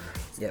deserve.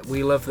 Yeah,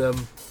 we love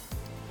them.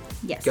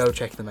 Yes. Go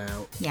check them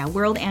out. Yeah,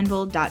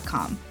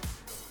 worldanvil.com.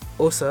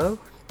 Also,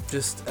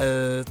 just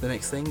the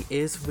next thing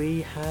is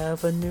we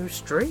have a new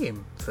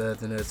stream for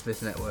the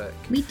Nerdsmith Network.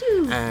 We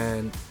do.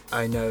 And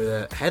I know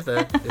that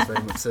Heather is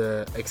very much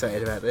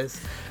excited about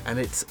this. And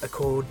it's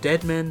called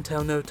Dead Men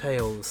Tell No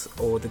Tales,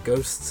 or The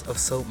Ghosts of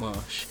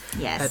Saltmarsh.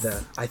 Yes.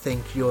 Heather, I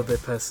think you're the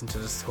person to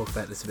just talk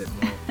about this a bit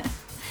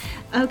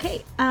more.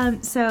 Okay,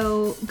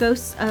 so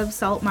Ghosts of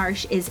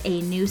Saltmarsh is a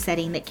new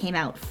setting that came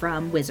out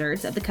from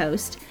Wizards of the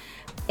Coast.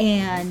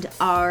 And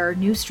our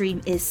new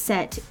stream is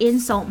set in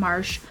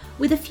Saltmarsh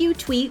with a few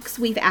tweaks.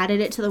 We've added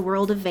it to the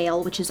world of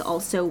Vale, which is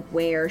also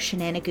where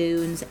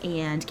Shenanigans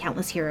and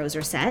Countless Heroes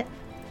are set.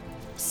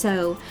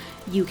 So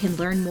you can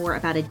learn more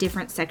about a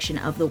different section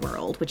of the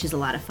world, which is a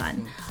lot of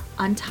fun.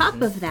 On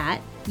top of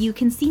that, you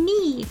can see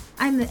me.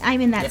 I'm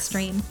in that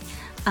stream.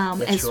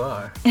 Yes, you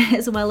are.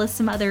 As well as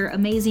some other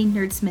amazing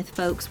Nerdsmith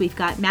folks. We've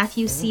got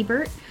Matthew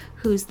Siebert,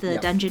 who's the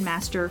dungeon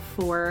master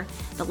for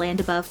the Land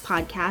Above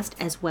podcast,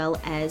 as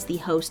well as the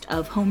host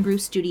of Homebrew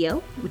Studio,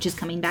 which is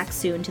coming back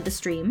soon to the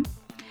stream.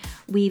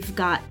 We've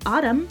got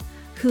Autumn,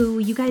 who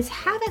you guys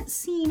haven't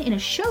seen in a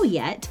show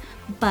yet,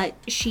 but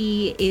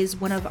she is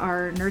one of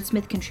our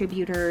Nerdsmith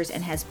contributors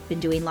and has been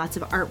doing lots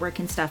of artwork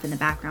and stuff in the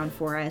background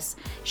for us.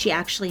 She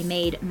actually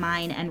made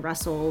mine and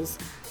Russell's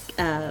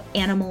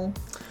animal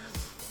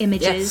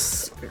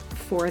images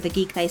for the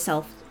Geek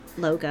Thyself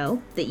logo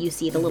that you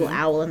see, the little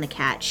owl and the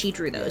cat. She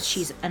drew those.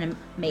 She's an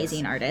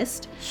amazing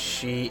artist.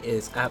 She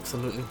is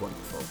absolutely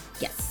wonderful.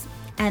 Yes.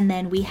 And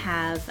then we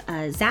have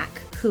Zach,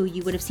 who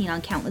you would have seen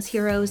on Countless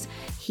Heroes.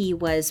 He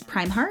was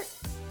Primeheart.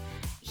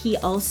 He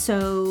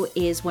also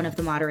is one of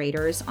the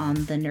moderators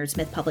on the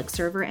Nerdsmith public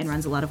server and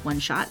runs a lot of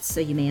one-shots, so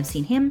you may have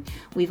seen him.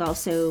 We've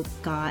also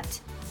got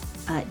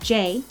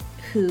Jay,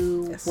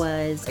 who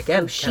was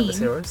again, Oshin. Countless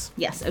Heroes.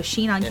 Yes,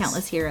 Oshin on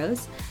Countless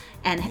Heroes,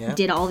 and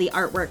did all the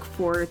artwork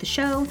for the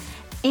show.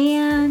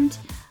 And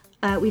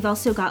we've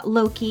also got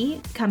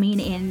Loki coming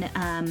in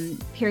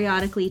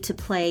periodically to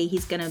play.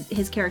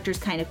 His character's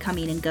kind of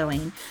coming and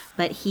going,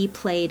 but he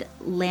played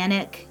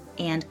Lanik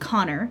and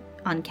Connor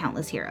on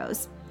Countless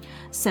Heroes.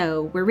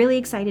 So we're really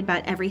excited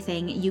about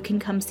everything. You can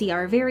come see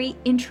our very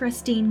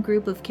interesting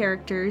group of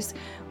characters.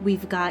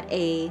 We've got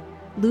a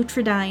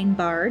Lutradine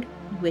Bard,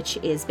 which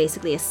is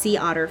basically a sea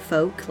otter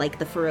folk, like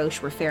the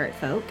Farosh were ferret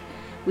folk.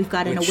 We've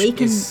got an awakened...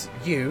 Which is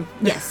you.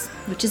 Yes,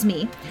 which is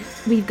me.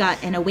 We've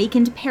got an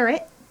awakened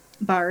parrot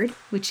bard,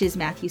 which is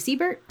Matthew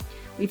Siebert.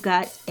 We've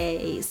got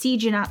a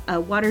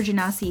water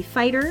genasi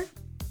fighter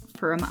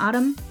from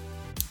Autumn,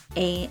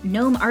 a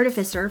gnome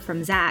artificer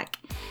from Zach,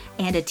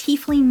 and a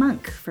tiefling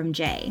monk from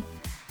Jay.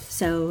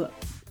 So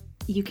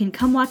you can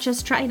come watch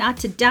us try not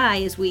to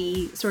die as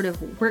we sort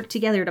of work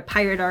together to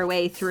pirate our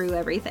way through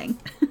everything.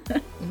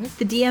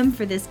 The DM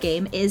for this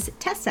game is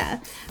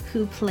Tessa,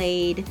 who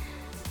played...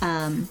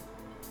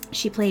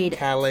 She played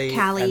Callie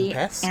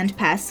and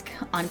Pesk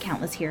on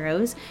Countless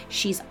Heroes.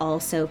 She's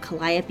also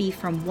Calliope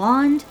from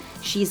Wand.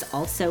 She's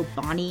also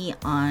Bonnie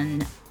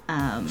on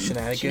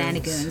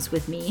Shenanigans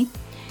with me.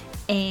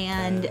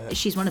 And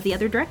she's one of the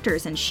other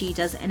directors, and she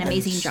does an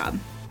amazing job.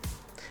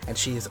 And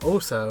she is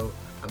also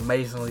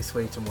amazingly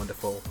sweet and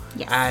wonderful.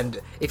 Yes. And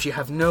if you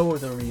have no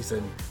other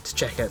reason to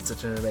check out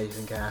such an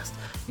amazing cast,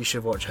 you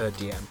should watch her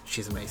DM.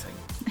 She's amazing.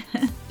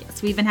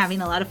 Yes, we've been having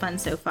a lot of fun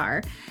so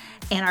far.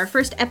 And our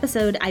first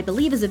episode, I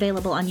believe, is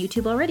available on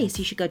YouTube already, so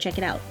you should go check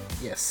it out.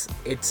 Yes,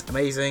 it's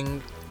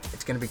amazing.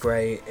 It's going to be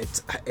great.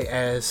 It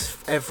airs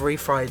every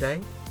Friday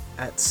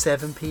at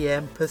 7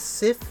 p.m.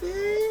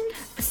 Pacific?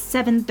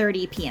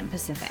 7:30 p.m.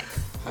 Pacific.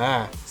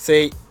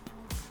 See,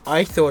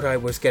 I thought I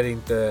was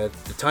getting the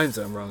time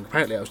zone wrong.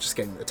 Apparently, I was just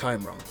getting the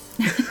time wrong.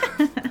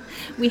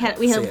 We had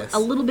a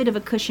little bit of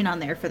a cushion on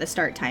there for the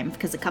start time,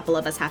 because a couple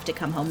of us have to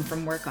come home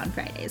from work on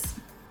Fridays.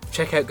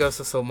 Check out Ghosts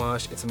of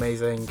Saltmarsh. It's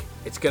amazing.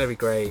 It's going to be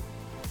great.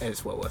 And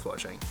it's well worth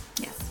watching.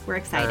 Yes, we're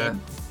excited.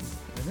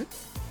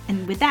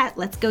 And with that,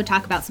 let's go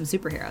talk about some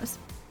superheroes.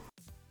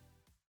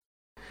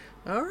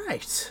 All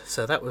right.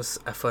 So that was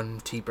a fun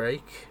tea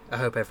break. I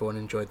hope everyone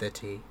enjoyed their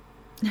tea.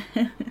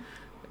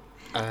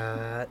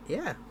 Yeah.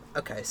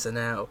 Okay, so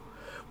now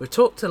we've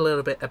talked a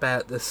little bit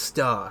about the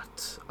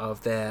start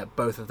of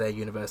both of their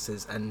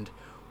universes and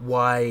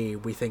why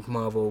we think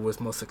Marvel was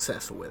more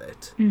successful with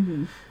it.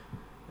 Mm-hmm.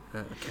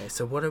 Okay,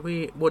 so what do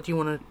you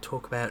want to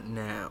talk about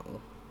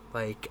now?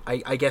 Like,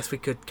 I guess we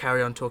could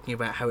carry on talking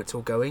about how it's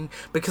all going,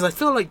 because I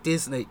feel like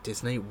Disney,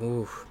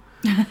 woo,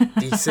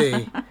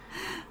 DC,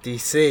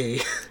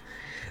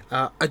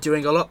 are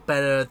doing a lot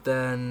better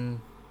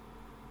than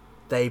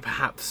they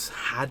perhaps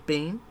had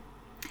been.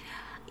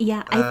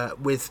 Yeah,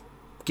 with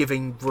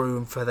giving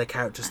room for their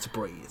characters to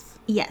breathe.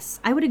 Yes,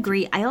 I would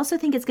agree. I also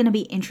think it's going to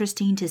be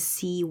interesting to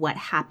see what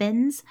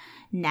happens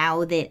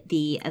now that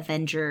the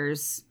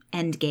Avengers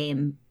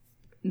Endgame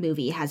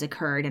movie has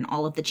occurred and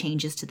all of the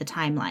changes to the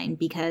timeline,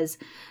 because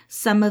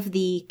some of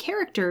the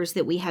characters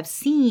that we have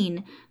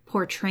seen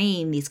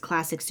portraying these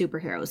classic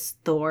superheroes,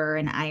 Thor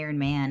and Iron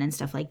Man and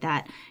stuff like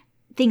that,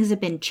 things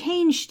have been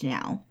changed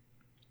now.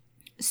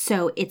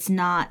 So it's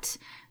not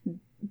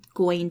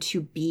going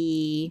to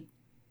be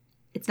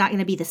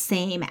the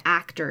same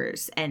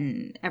actors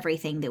and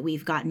everything that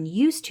we've gotten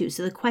used to.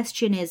 So the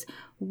question is,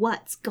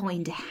 what's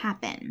going to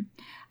happen?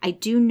 I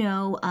do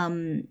know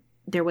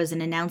there was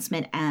an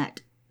announcement at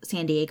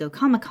San Diego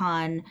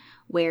Comic-Con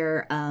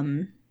where, oh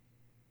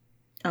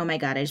my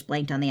God, I just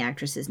blanked on the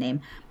actress's name.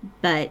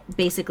 But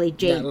basically,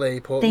 Natalie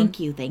Portman.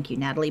 Thank you,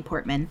 Natalie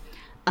Portman.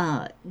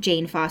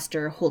 Jane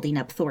Foster holding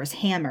up Thor's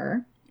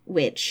hammer,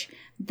 which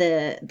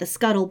the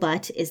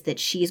scuttlebutt is that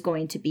she's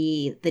going to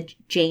be the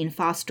Jane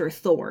Foster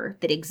Thor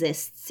that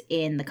exists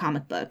in the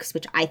comic books,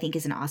 which I think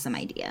is an awesome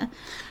idea.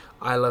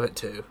 I love it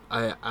too.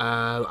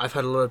 I've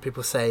had a lot of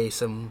people say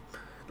some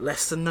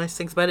less than nice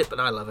things about it, but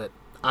I love it.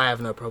 I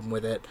have no problem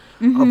with it.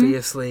 Mm-hmm.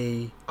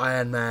 Obviously,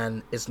 Iron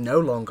Man is no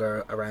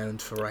longer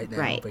around for right now.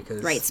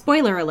 Right.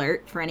 Spoiler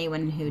alert for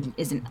anyone who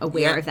isn't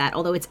aware of that,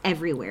 although it's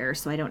everywhere,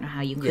 so I don't know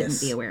how you couldn't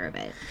be aware of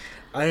it.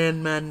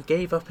 Iron Man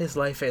gave up his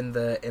life in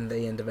the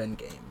end of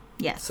Endgame.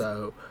 Yes.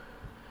 So,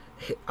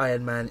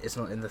 Iron Man is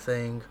not in the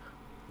thing.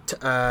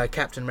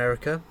 Captain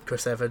America,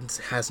 Chris Evans,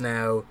 has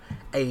now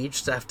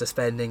aged after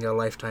spending a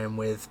lifetime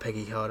with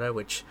Peggy Carter,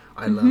 which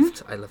I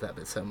loved. I love that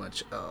bit so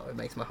much. Oh, it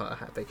makes my heart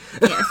happy.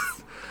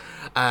 Yes.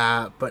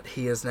 But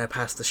he has now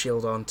passed the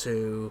shield on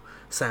to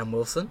Sam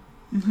Wilson.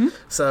 Mm-hmm.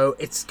 So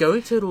it's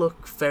going to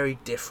look very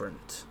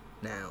different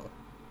now.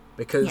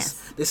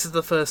 Because this is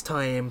the first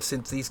time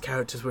since these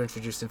characters were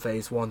introduced in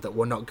Phase 1 that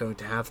we're not going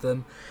to have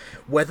them.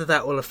 Whether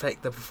that will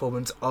affect the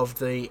performance of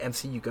the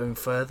MCU going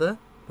further,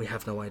 we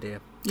have no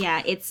idea.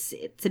 Yeah, it's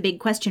a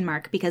big question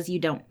mark because we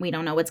don't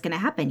know what's going to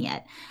happen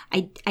yet.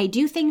 I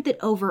do think that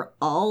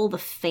overall the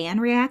fan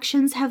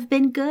reactions have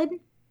been good.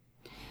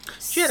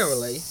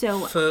 Generally,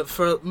 so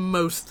for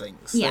most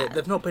things, yeah,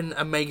 they've not been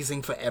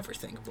amazing for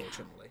everything,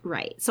 unfortunately.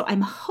 Right. So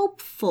I'm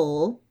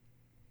hopeful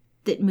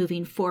that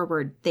moving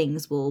forward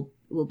things will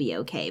be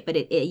okay. But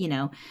it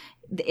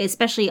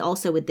especially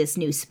also with this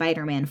new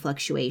Spider-Man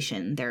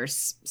fluctuation,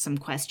 there's some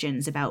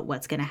questions about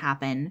what's going to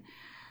happen.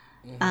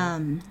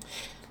 Mm-hmm.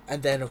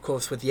 And then, of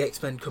course, with the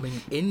X-Men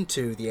coming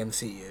into the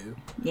MCU,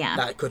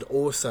 that could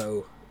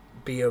also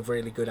be a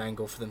really good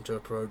angle for them to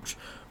approach.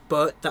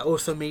 But that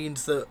also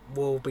means that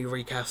we'll be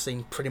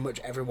recasting pretty much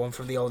everyone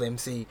from the old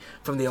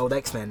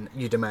X-Men,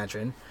 you'd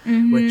imagine.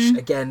 Mm-hmm. Which,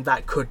 again,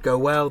 that could go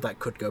well, that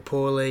could go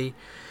poorly.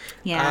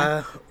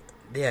 Yeah.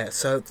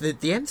 So the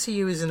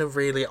MCU is in a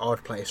really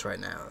odd place right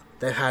now.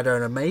 They've had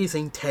an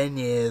amazing 10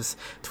 years,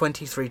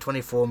 23,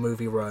 24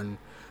 movie run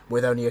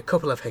with only a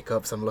couple of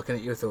hiccups. I'm looking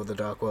at you, Thor: The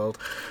Dark World.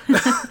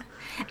 I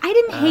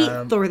didn't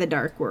hate Thor: The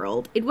Dark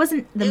World. It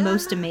wasn't the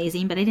most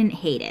amazing, but I didn't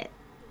hate it.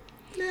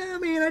 No, I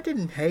mean, I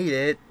didn't hate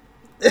it.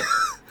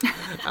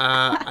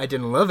 I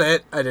didn't love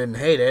it. I didn't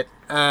hate it.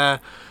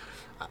 Like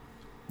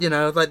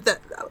that.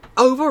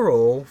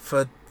 Overall,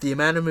 for the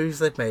amount of movies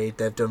they've made,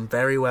 they've done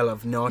very well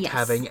of not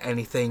having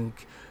anything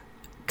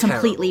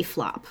completely terrible.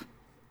 Flop.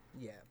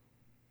 Yeah.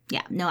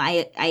 Yeah. No,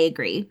 I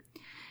agree.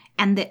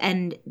 And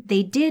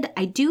they did.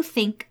 I do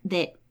think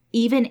that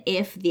even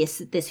if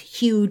this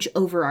huge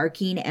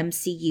overarching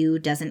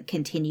MCU doesn't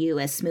continue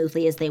as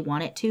smoothly as they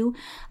want it to,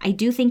 I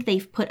do think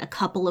they've put a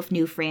couple of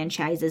new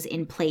franchises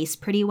in place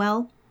pretty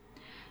well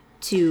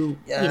to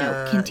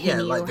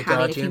continue like the having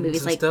Guardians a few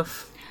movies like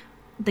stuff.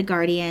 The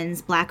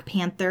Guardians, Black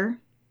Panther.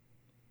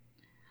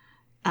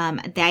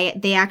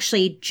 They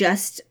actually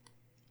just.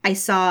 I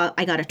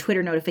got a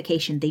Twitter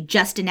notification. They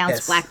just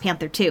announced Black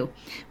Panther 2,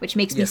 which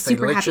makes me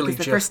super happy because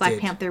the first Black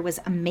Panther was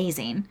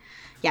amazing.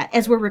 Yeah,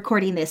 as we're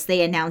recording this,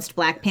 they announced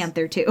Black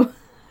Panther 2.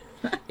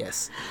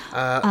 Yes.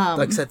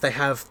 Like I said, they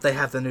have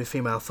the new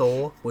female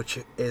Thor, which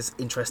is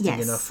interesting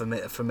enough for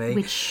me.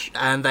 Which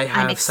and they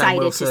have I'm excited Sam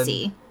Wilson, to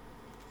see.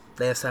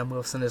 They have Sam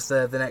Wilson as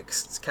the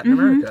next Captain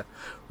America,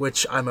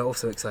 which I'm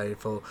also excited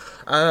for.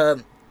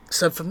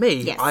 So for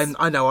me,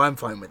 I know I'm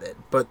fine with it,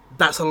 but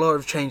that's a lot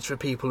of change for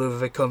people who have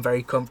become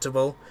very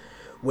comfortable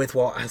with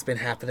what has been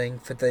happening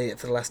for the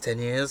last 10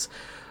 years.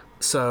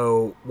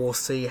 So we'll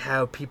see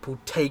how people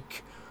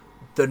take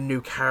the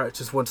new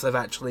characters once they've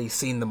actually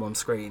seen them on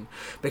screen.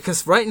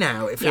 Because right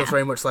now, it feels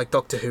very much like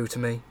Doctor Who to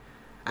me.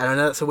 And I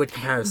know that's a weird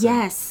comparison.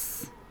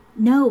 Yes.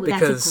 No,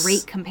 that's a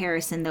great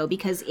comparison, though,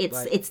 because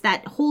it's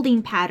that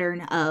holding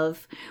pattern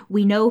of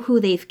we know who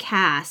they've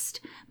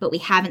cast, but we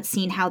haven't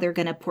seen how they're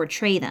going to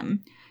portray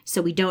them.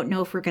 So we don't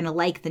know if we're going to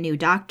like the new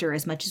Doctor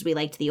as much as we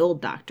liked the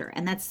old Doctor.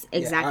 And that's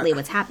exactly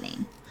what's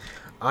happening.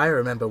 I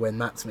remember when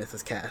Matt Smith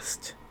was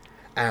cast,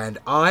 and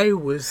I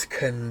was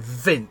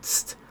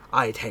convinced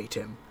I'd hate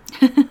him.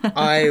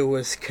 I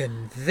was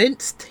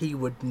convinced he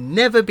would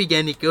never be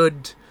any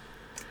good.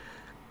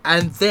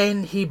 And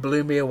then he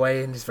blew me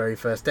away in his very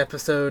first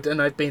episode,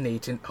 and I'd been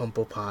eating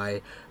humble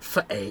pie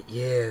for 8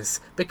 years,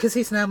 because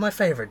he's now my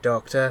favourite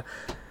Doctor.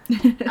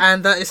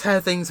 And that is how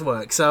things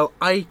work. So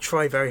I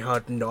try very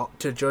hard not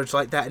to judge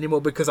like that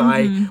anymore, because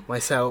I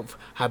myself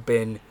have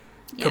been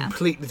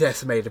completely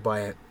decimated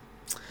by it.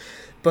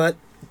 But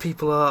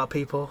people are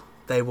people.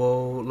 They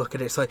will look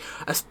at it. So,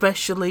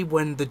 especially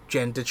when the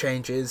gender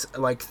changes.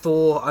 Like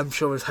Thor, I'm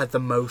sure, has had the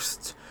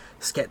most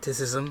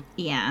skepticism.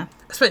 Yeah.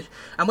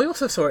 And we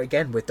also saw it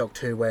again with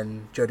Doctor Who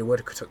when Jodie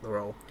Whittaker took the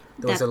role.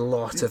 There was a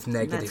lot of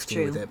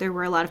negativity with it. There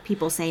were a lot of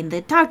people saying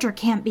the Doctor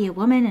can't be a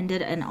woman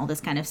and all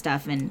this kind of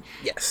stuff. And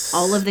yes,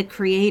 all of the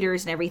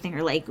creators and everything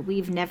are like,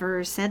 we've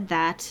never said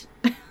that.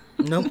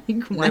 Nope,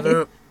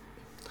 never.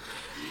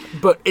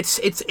 But it's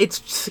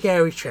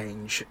scary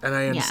change, and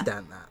I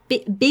understand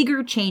that.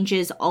 Bigger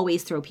changes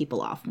always throw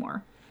people off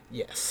more.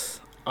 Yes.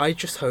 I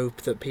just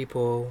hope that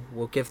people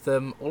will give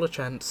them all a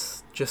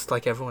chance, just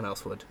like everyone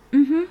else would.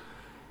 Mm-hmm.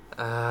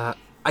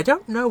 I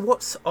don't know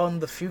what's on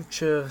the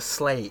future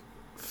slate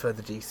for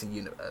the DC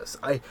universe.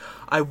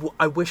 I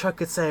wish I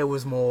could say I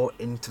was more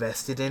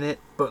invested in it,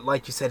 but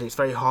like you said, it's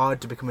very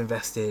hard to become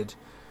invested.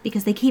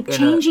 Because they keep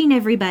changing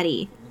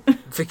everybody.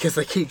 Because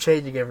they keep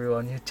changing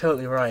everyone. You're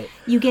totally right.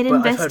 You get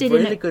invested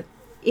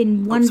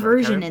in one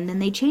version and then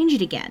they change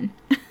it again.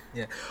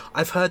 Yeah.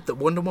 I've heard that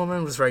Wonder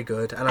Woman was very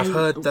good, and I've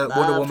heard that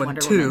Wonder Woman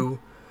 2...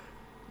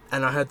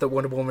 And I heard that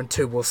Wonder Woman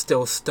 2 will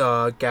still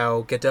star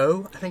Gal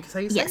Gadot, I think is how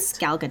you say it? Yes,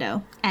 Gal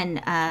Gadot.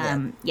 And,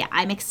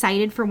 I'm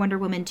excited for Wonder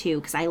Woman 2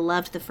 because I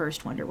loved the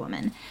first Wonder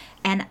Woman.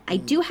 And I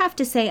do have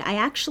to say, I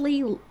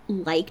actually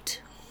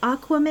liked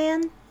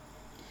Aquaman.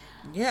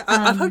 Yeah,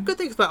 I've heard good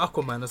things about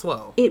Aquaman as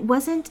well. It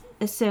wasn't...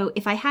 So,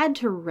 if I had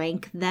to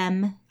rank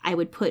them, I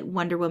would put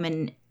Wonder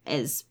Woman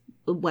as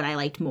what I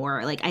liked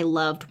more. Like, I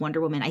loved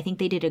Wonder Woman. I think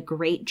they did a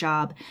great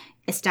job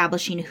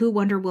establishing who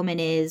Wonder Woman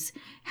is,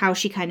 how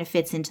she kind of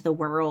fits into the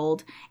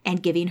world,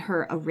 and giving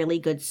her a really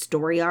good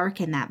story arc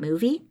in that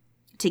movie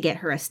to get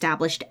her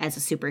established as a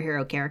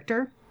superhero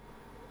character.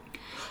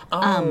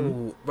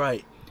 Oh,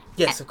 right.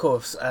 Yes, of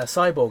course.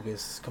 Cyborg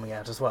is coming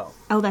out as well.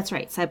 Oh, that's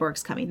right.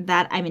 Cyborg's coming.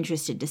 That I'm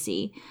interested to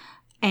see.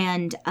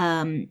 And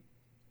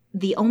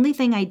the only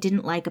thing I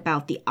didn't like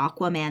about the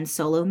Aquaman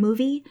solo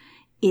movie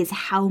is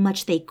how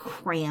much they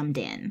crammed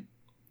in.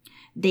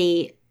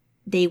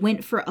 They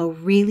went for a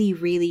really,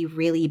 really,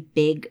 really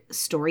big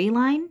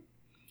storyline,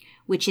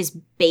 which is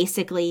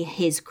basically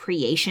his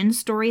creation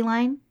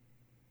storyline.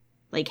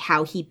 Like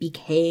how he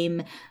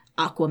became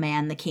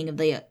Aquaman, the king of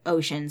the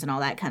oceans and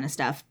all that kind of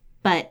stuff.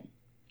 But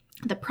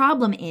the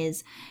problem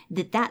is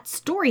that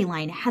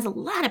storyline has a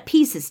lot of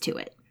pieces to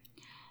it.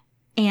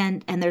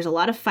 And there's a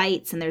lot of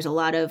fights and there's a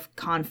lot of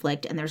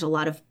conflict and there's a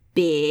lot of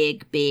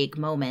big, big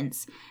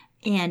moments.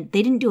 And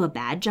they didn't do a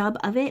bad job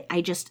of it.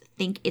 I just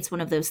think it's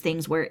one of those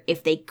things where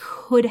if they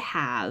could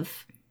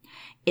have,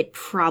 it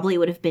probably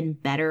would have been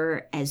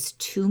better as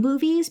 2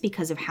 movies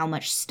because of how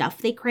much stuff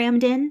they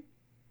crammed in.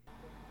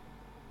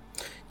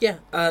 Yeah,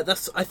 I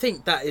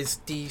think that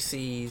is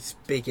DC's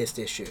biggest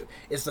issue,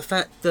 is the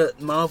fact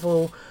that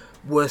Marvel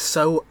were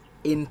so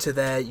into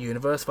their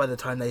universe by the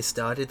time they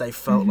started, they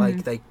felt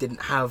like they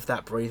didn't have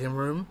that breathing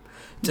room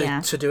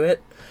to do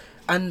it.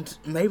 And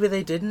maybe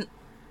they didn't,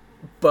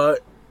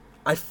 but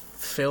I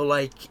feel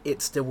like it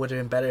still would have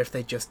been better if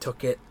they just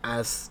took it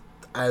as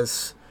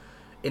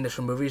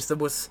initial movies.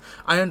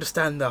 I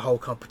understand the whole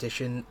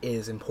competition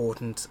is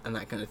important and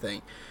that kind of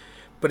thing,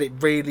 but it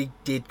really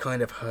did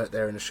kind of hurt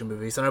their initial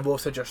movies. And I've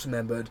also just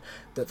remembered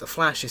that The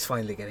Flash is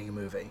finally getting a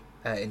movie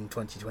in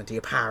 2020,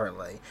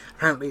 apparently.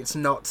 Apparently it's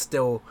not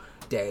still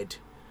dead,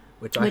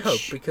 which I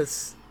hope,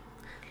 because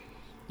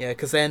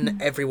then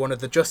every one of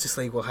the Justice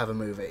League will have a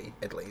movie,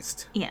 at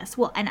least. Yes,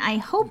 well, and I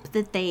hope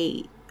that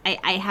they...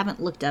 I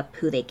haven't looked up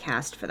who they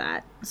cast for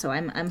that, so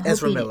I'm hoping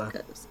Ezra Miller.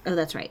 It goes. Oh,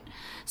 that's right.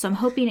 So I'm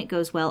hoping it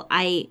goes well.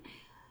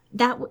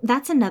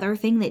 That's another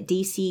thing that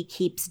DC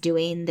keeps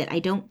doing that I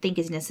don't think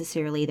is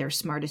necessarily their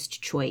smartest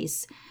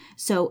choice.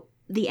 So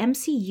the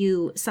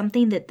MCU,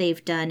 something that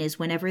they've done is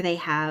whenever they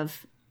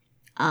have,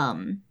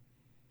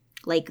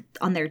 like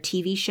on their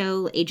TV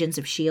show Agents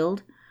of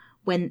S.H.I.E.L.D.,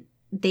 when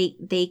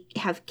they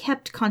have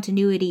kept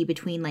continuity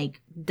between like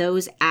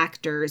those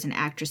actors and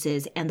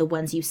actresses and the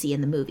ones you see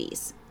in the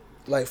movies.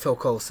 Like Phil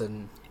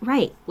Coulson.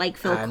 Right, like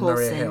Phil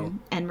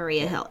Coulson and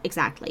Maria Hill.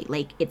 Exactly.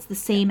 Like, it's the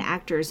same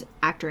actor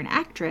and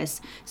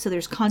actress, so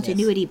there's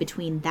continuity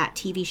between that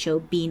TV show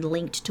being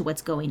linked to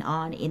what's going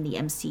on in the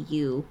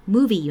MCU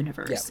movie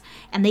universe.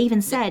 Yeah. And they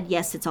even said,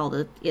 yes, it's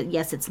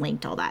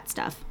linked, all that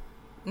stuff.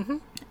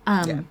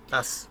 Mm-hmm.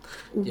 That's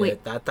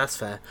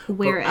fair.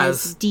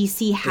 Whereas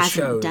DC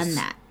hasn't done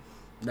that.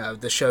 No,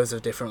 the shows are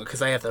different because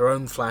they have their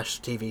own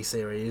Flash TV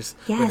series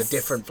with a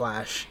different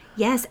Flash.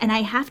 Yes, and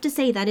I have to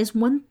say that is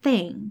one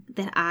thing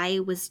that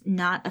I was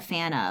not a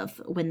fan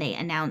of when they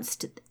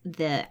announced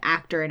the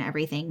actor and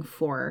everything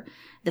for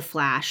the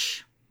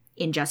Flash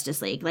in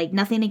Justice League. Like,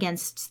 nothing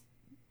against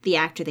the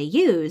actor they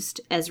used,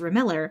 Ezra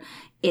Miller.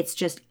 It's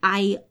just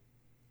I'm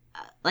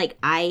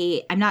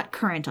not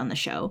current on the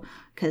show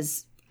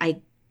because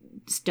I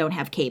just don't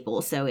have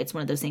cable, so it's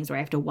one of those things where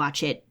I have to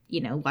watch it,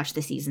 watch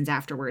the seasons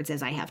afterwards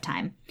as I have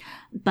time.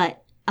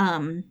 But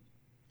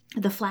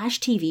the Flash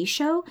TV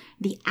show,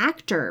 the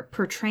actor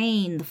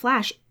portraying the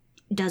Flash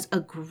does a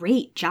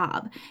great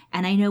job.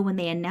 And I know when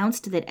they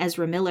announced that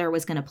Ezra Miller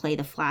was going to play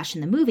the Flash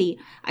in the movie,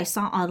 I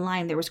saw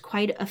online there was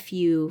quite a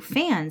few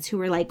fans who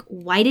were like,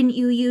 why didn't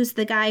you use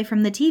the guy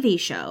from the TV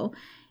show?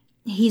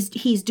 He's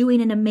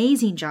doing an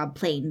amazing job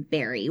playing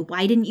Barry.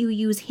 Why didn't you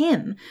use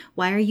him?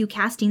 Why are you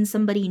casting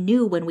somebody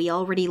new when we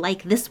already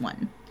like this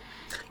one?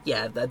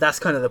 Yeah, that's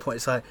kind of the point.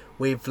 It's like,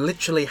 we've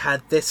literally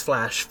had this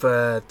Flash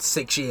for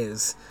 6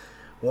 years.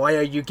 Why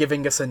are you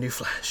giving us a new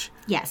Flash?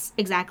 Yes,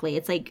 exactly.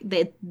 It's like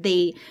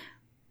they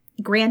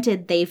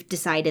granted, they've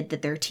decided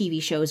that their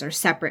TV shows are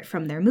separate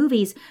from their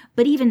movies,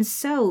 but even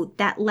so,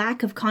 that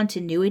lack of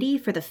continuity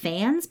for the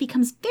fans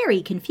becomes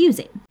very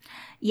confusing.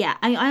 Yeah,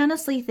 I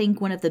honestly think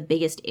one of the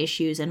biggest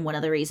issues and one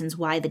of the reasons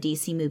why the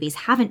DC movies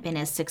haven't been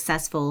as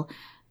successful,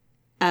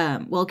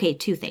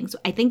 two things.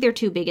 I think their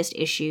two biggest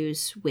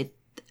issues with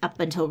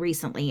up until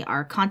recently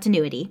are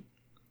continuity,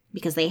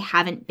 because they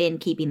haven't been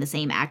keeping the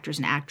same actors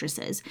and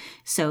actresses.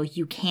 So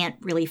you can't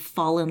really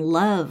fall in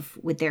love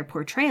with their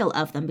portrayal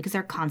of them because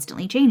they're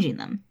constantly changing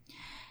them.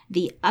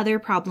 The other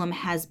problem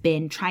has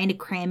been trying to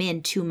cram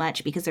in too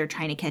much because they're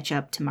trying to catch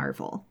up to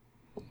Marvel.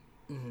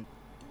 Mm-hmm.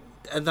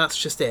 And that's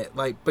just it.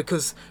 Like,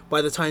 because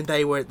by the time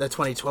they were at the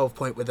 2012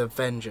 point with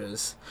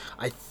Avengers,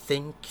 I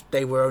think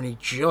they were only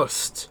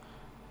just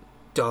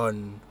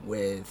done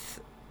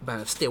with Man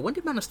of Steel. When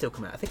did Man of Steel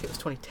come out? I think it was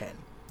 2010.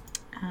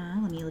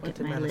 Let me look at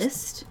my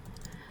list.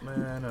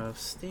 Man of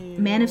Steel.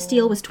 Man of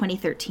Steel was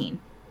 2013.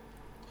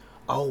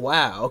 Oh,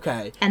 wow.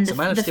 Okay. And so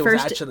Man of Steel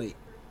was actually...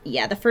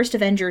 Yeah, the first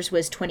Avengers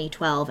was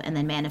 2012, and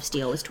then Man of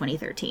Steel was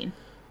 2013.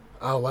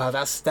 Oh, wow.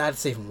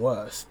 That's even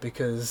worse,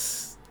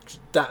 because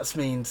that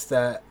means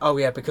that... Oh,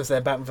 yeah, because their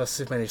Batman vs.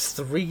 Superman is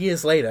 3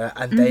 years later,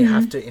 and they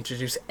have to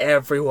introduce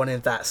everyone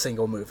in that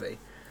single movie.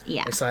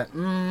 Yeah. It's like,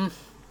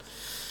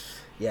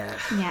 yeah.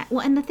 Yeah.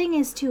 Well, and the thing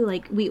is, too,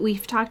 like,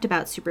 we've talked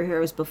about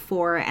superheroes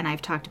before, and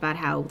I've talked about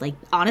how, like,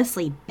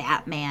 honestly,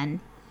 Batman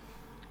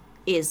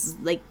is,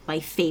 like, my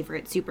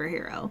favorite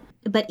superhero.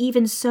 But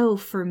even so,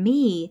 for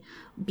me,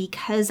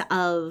 because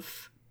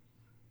of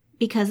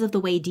the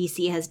way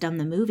DC has done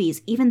the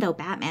movies, even though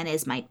Batman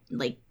is my,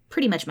 like,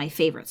 pretty much my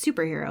favorite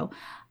superhero,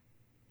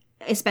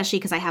 especially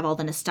because I have all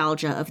the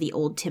nostalgia of the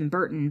old Tim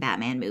Burton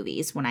Batman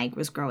movies when I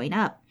was growing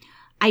up,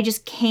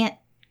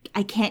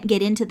 I can't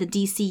get into the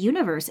DC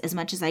universe as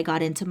much as I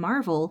got into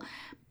Marvel,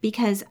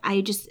 because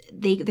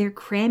they're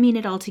cramming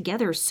it all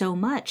together so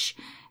much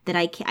that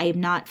I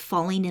am not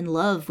falling in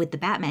love with the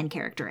Batman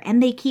character,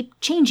 and they keep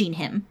changing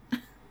him.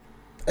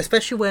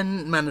 Especially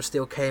when Man of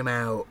Steel came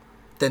out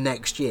the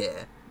next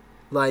year,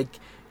 like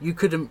you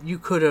could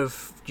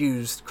have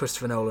used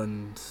Christopher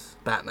Nolan's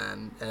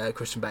Batman,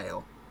 Christian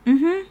Bale,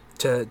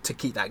 to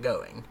keep that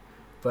going,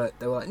 but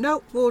they were like,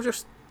 no, we'll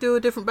just do a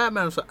different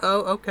Batman. I was like,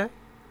 oh, okay.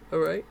 All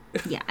right.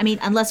 Yeah, I mean,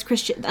 unless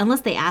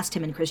they asked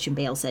him and Christian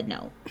Bale said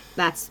no.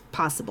 That's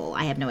possible.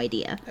 I have no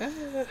idea.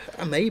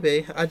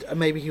 Maybe.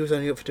 Maybe he was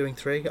only up for doing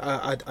 3.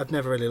 I've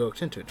never really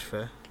looked into it, to be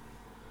fair.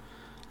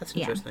 That's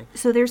interesting. Yeah.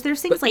 So there's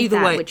things but like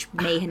that way, which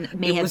may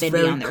have been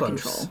beyond their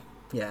control.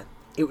 Yeah.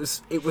 It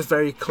was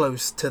very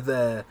close to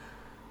the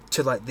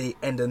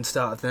end and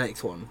start of the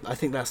next one. I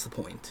think that's the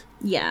point.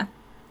 Yeah.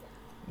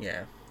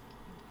 Yeah.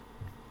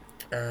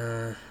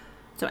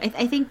 So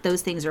I think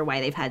those things are why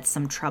they've had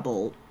some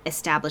trouble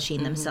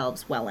establishing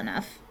themselves well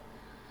enough.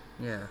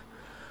 Yeah.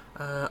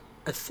 I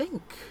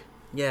think,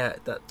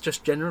 that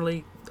just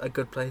generally a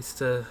good place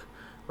to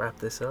wrap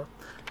this up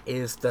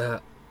is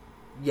that,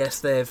 yes,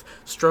 they've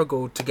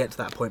struggled to get to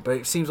that point, but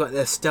it seems like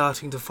they're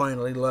starting to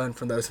finally learn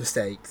from those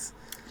mistakes.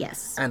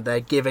 Yes. And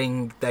they're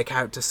giving their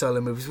characters solo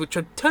movies, which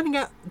are turning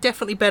out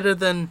definitely better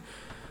than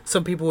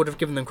some people would have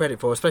given them credit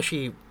for,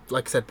 especially,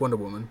 like I said, Wonder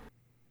Woman.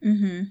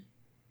 Mm-hmm.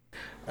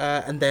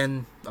 And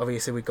then,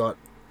 obviously, we got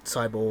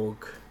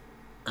Cyborg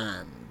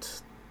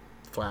and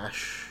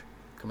Flash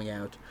coming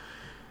out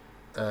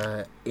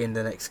in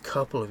the next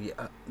couple of years.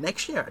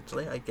 Next year,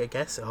 actually, I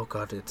guess. Oh,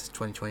 God, it's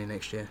 2020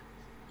 next year.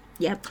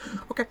 Yep.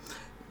 Okay.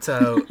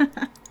 So,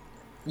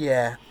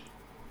 yeah.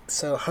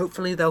 So,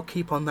 hopefully, they'll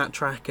keep on that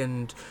track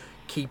and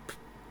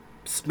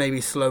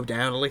maybe slow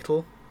down a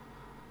little.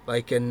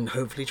 And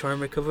hopefully try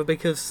and recover,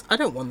 because I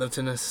don't want them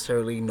to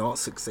necessarily not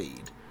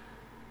succeed.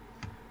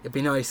 It'd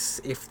be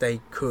nice if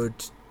they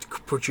could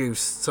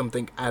produce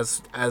something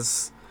as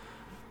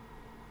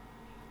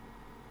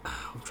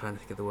I'm trying to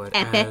think of the word.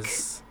 Epic.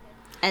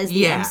 As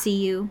the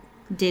MCU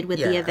did with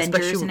the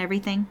Avengers and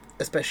everything.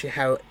 Especially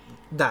how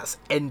that's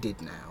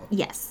ended now.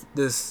 Yes.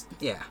 There's,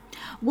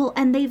 Well,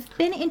 and they've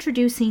been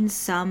introducing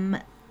some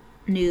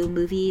new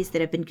movies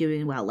that have been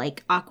doing well,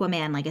 like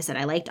Aquaman. Like I said,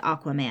 I liked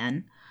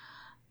Aquaman.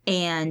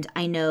 And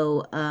I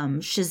know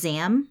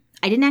Shazam.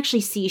 I didn't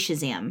actually see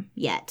Shazam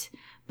yet,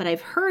 but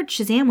I've heard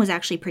Shazam was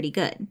actually pretty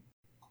good.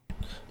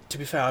 To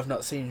be fair, I've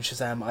not seen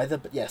Shazam either,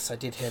 but yes, I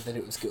did hear that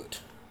it was good.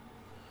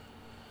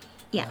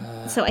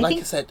 Yeah, so I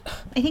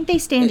think they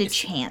stand a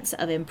chance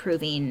of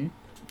improving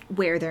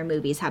where their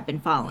movies have been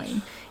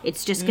falling.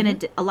 It's just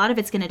a lot of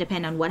it's gonna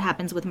depend on what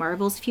happens with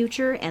Marvel's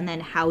future, and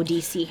then how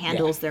DC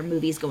handles their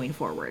movies going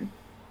forward.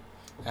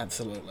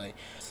 Absolutely.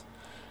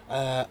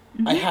 I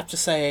have to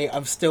say,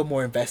 I'm still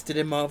more invested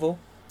in Marvel.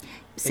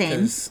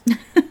 Same.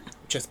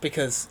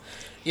 Because,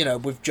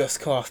 we've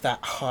just come off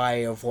that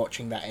high of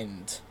watching that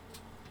end.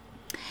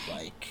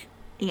 Like.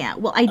 Yeah,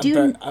 well, I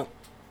do.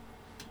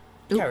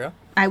 Carry on.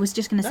 I was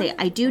just going to say,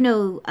 I do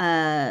know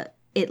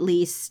at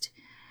least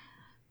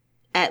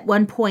at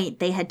one point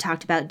they had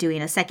talked about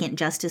doing a second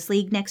Justice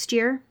League next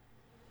year.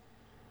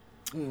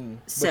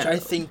 Which I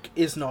think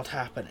is not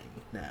happening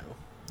now.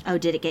 Oh,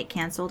 did it get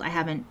cancelled? I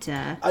haven't...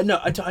 No,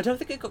 I don't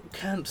think it got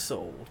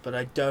cancelled, but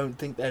I don't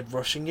think they're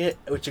rushing it,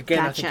 which again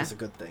I think is a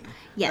good thing.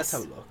 Yes.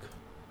 Let's have a look.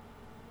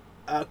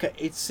 Okay,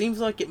 it seems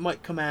like it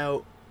might come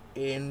out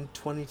in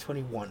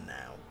 2021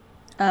 now.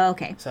 Oh,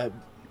 okay. So it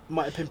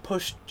might have been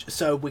pushed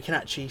so we can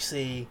actually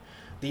see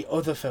the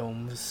other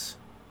films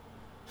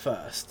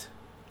first.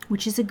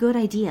 Which is a good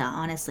idea,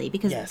 honestly,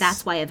 because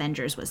that's why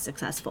Avengers was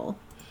successful.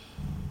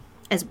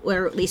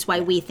 Or at least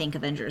why we think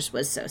Avengers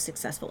was so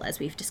successful, as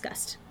we've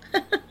discussed.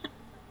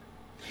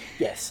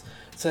 Yes.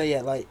 So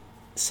yeah, like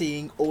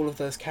seeing all of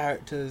those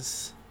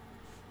characters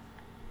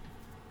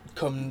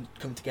come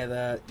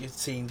together. You're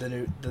seeing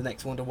the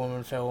next Wonder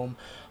Woman film.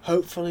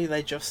 Hopefully,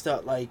 they just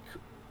start like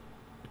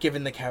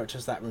giving the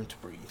characters that room to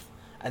breathe,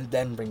 and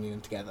then bringing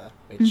them together.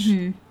 Which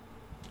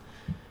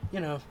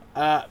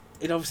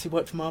it obviously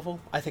worked for Marvel.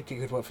 I think it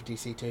could work for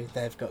DC too.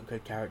 They've got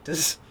good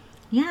characters.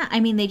 Yeah, I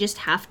mean, they just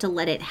have to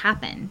let it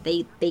happen.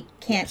 They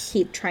can't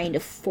keep trying to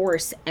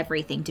force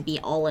everything to be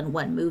all in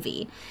one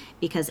movie,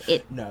 because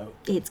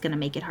it's going to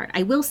make it hard.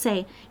 I will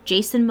say,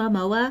 Jason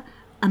Momoa,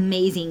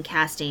 amazing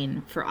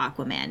casting for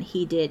Aquaman.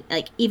 He did,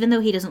 even though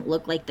he doesn't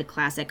look like the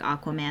classic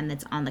Aquaman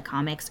that's on the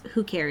comics,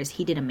 who cares?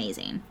 He did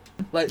amazing.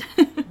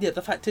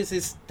 The fact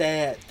is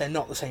they're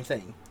not the same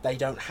thing. They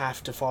don't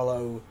have to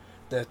follow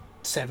the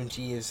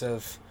 70 years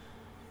of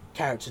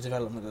character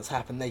development that's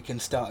happened. They can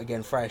start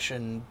again fresh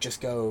and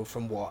just go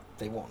from what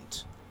they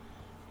want,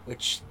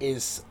 which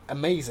is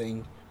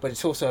amazing, but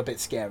it's also a bit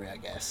scary, I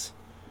guess.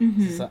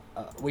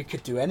 We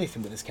could do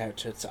anything with this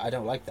character, so I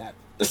don't like that.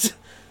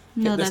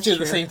 Let's do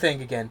the same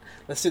thing again.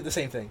 Let's do the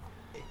same thing.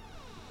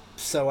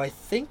 So I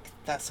think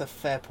that's a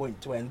fair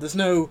point to end. There's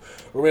no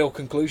real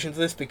conclusion to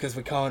this because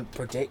we can't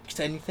predict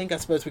anything. I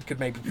suppose we could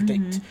maybe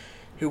predict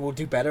who will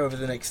do better over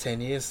the next 10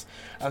 years.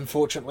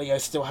 Unfortunately, I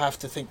still have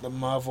to think that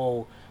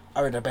Marvel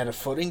are in a better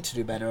footing to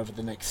do better over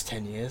the next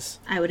 10 years.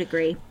 I would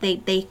agree.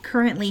 They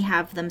currently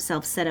have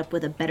themselves set up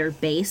with a better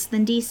base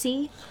than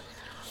DC.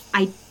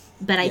 I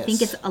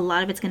think a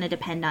lot of it's going to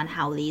depend on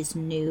how these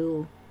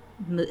new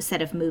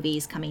set of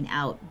movies coming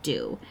out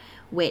do,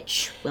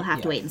 which we'll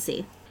have to wait and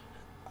see.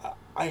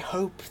 I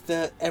hope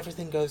that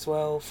everything goes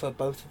well for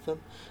both of them.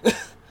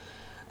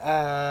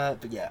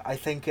 But yeah, I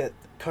think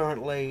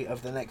currently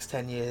over the next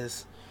 10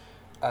 years,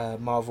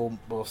 Marvel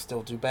will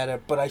still do better,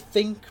 but I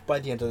think by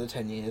the end of the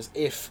 10 years,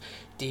 if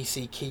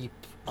DC keep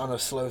on a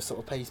slow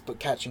sort of pace but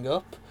catching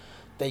up,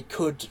 they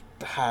could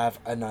have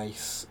a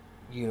nice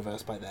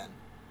universe by then,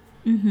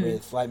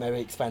 with maybe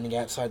expanding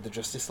outside the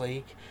Justice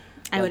League.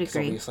 I would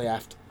agree. Obviously,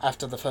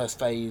 after the first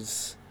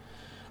phase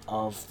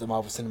of the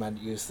Marvel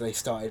Cinematic Universe, they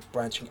started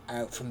branching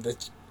out from the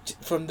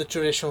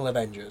traditional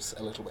Avengers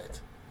a little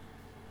bit.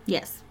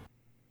 Yes,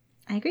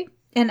 I agree,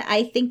 and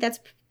I think that's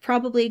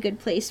probably a good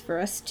place for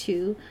us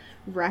to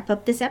wrap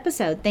up this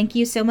episode. Thank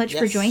you so much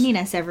for joining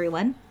us,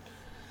 everyone.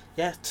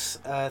 Yes,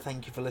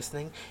 thank you for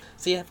listening.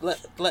 So yeah,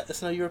 let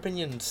us know your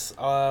opinions.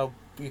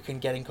 You can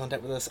get in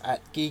contact with us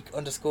at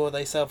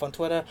geek_theyself on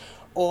Twitter,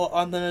 or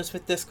on the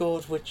Nerdsmith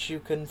Discord, which you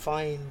can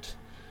find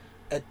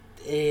a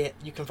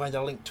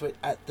link to it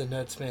at the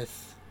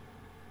Nerdsmith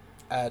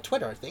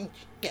Twitter, I think.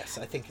 Yes,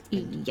 I think it's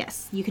pinned.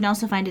 Yes, you can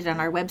also find it on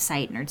our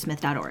website,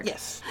 nerdsmith.org.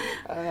 Yes.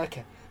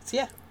 Okay. So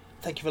yeah,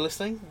 thank you for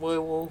listening. We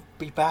will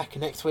be back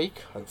next week,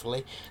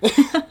 hopefully,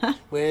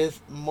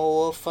 with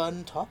more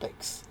fun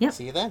topics. Yep.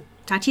 See you then.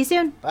 Talk to you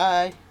soon.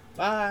 Bye.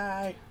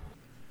 Bye.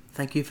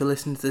 Thank you for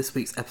listening to this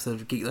week's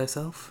episode of Geek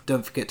Thyself.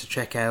 Don't forget to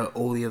check out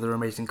all the other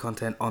amazing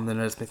content on the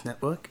Nerdsmith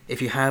Network.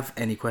 If you have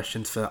any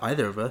questions for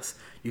either of us,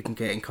 you can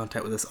get in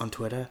contact with us on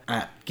Twitter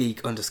at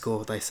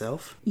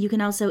geek_thyself. You can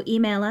also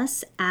email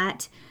us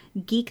at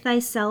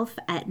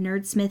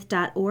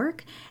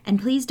geekthyself@nerdsmith.org.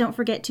 And please don't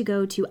forget to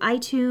go to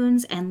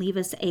iTunes and leave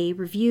us a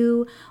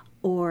review,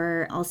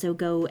 or also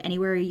go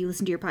anywhere you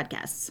listen to your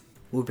podcasts.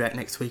 We'll be back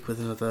next week with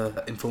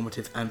another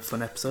informative and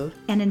fun episode.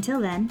 And until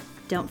then,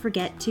 don't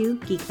forget to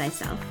geek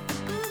thyself.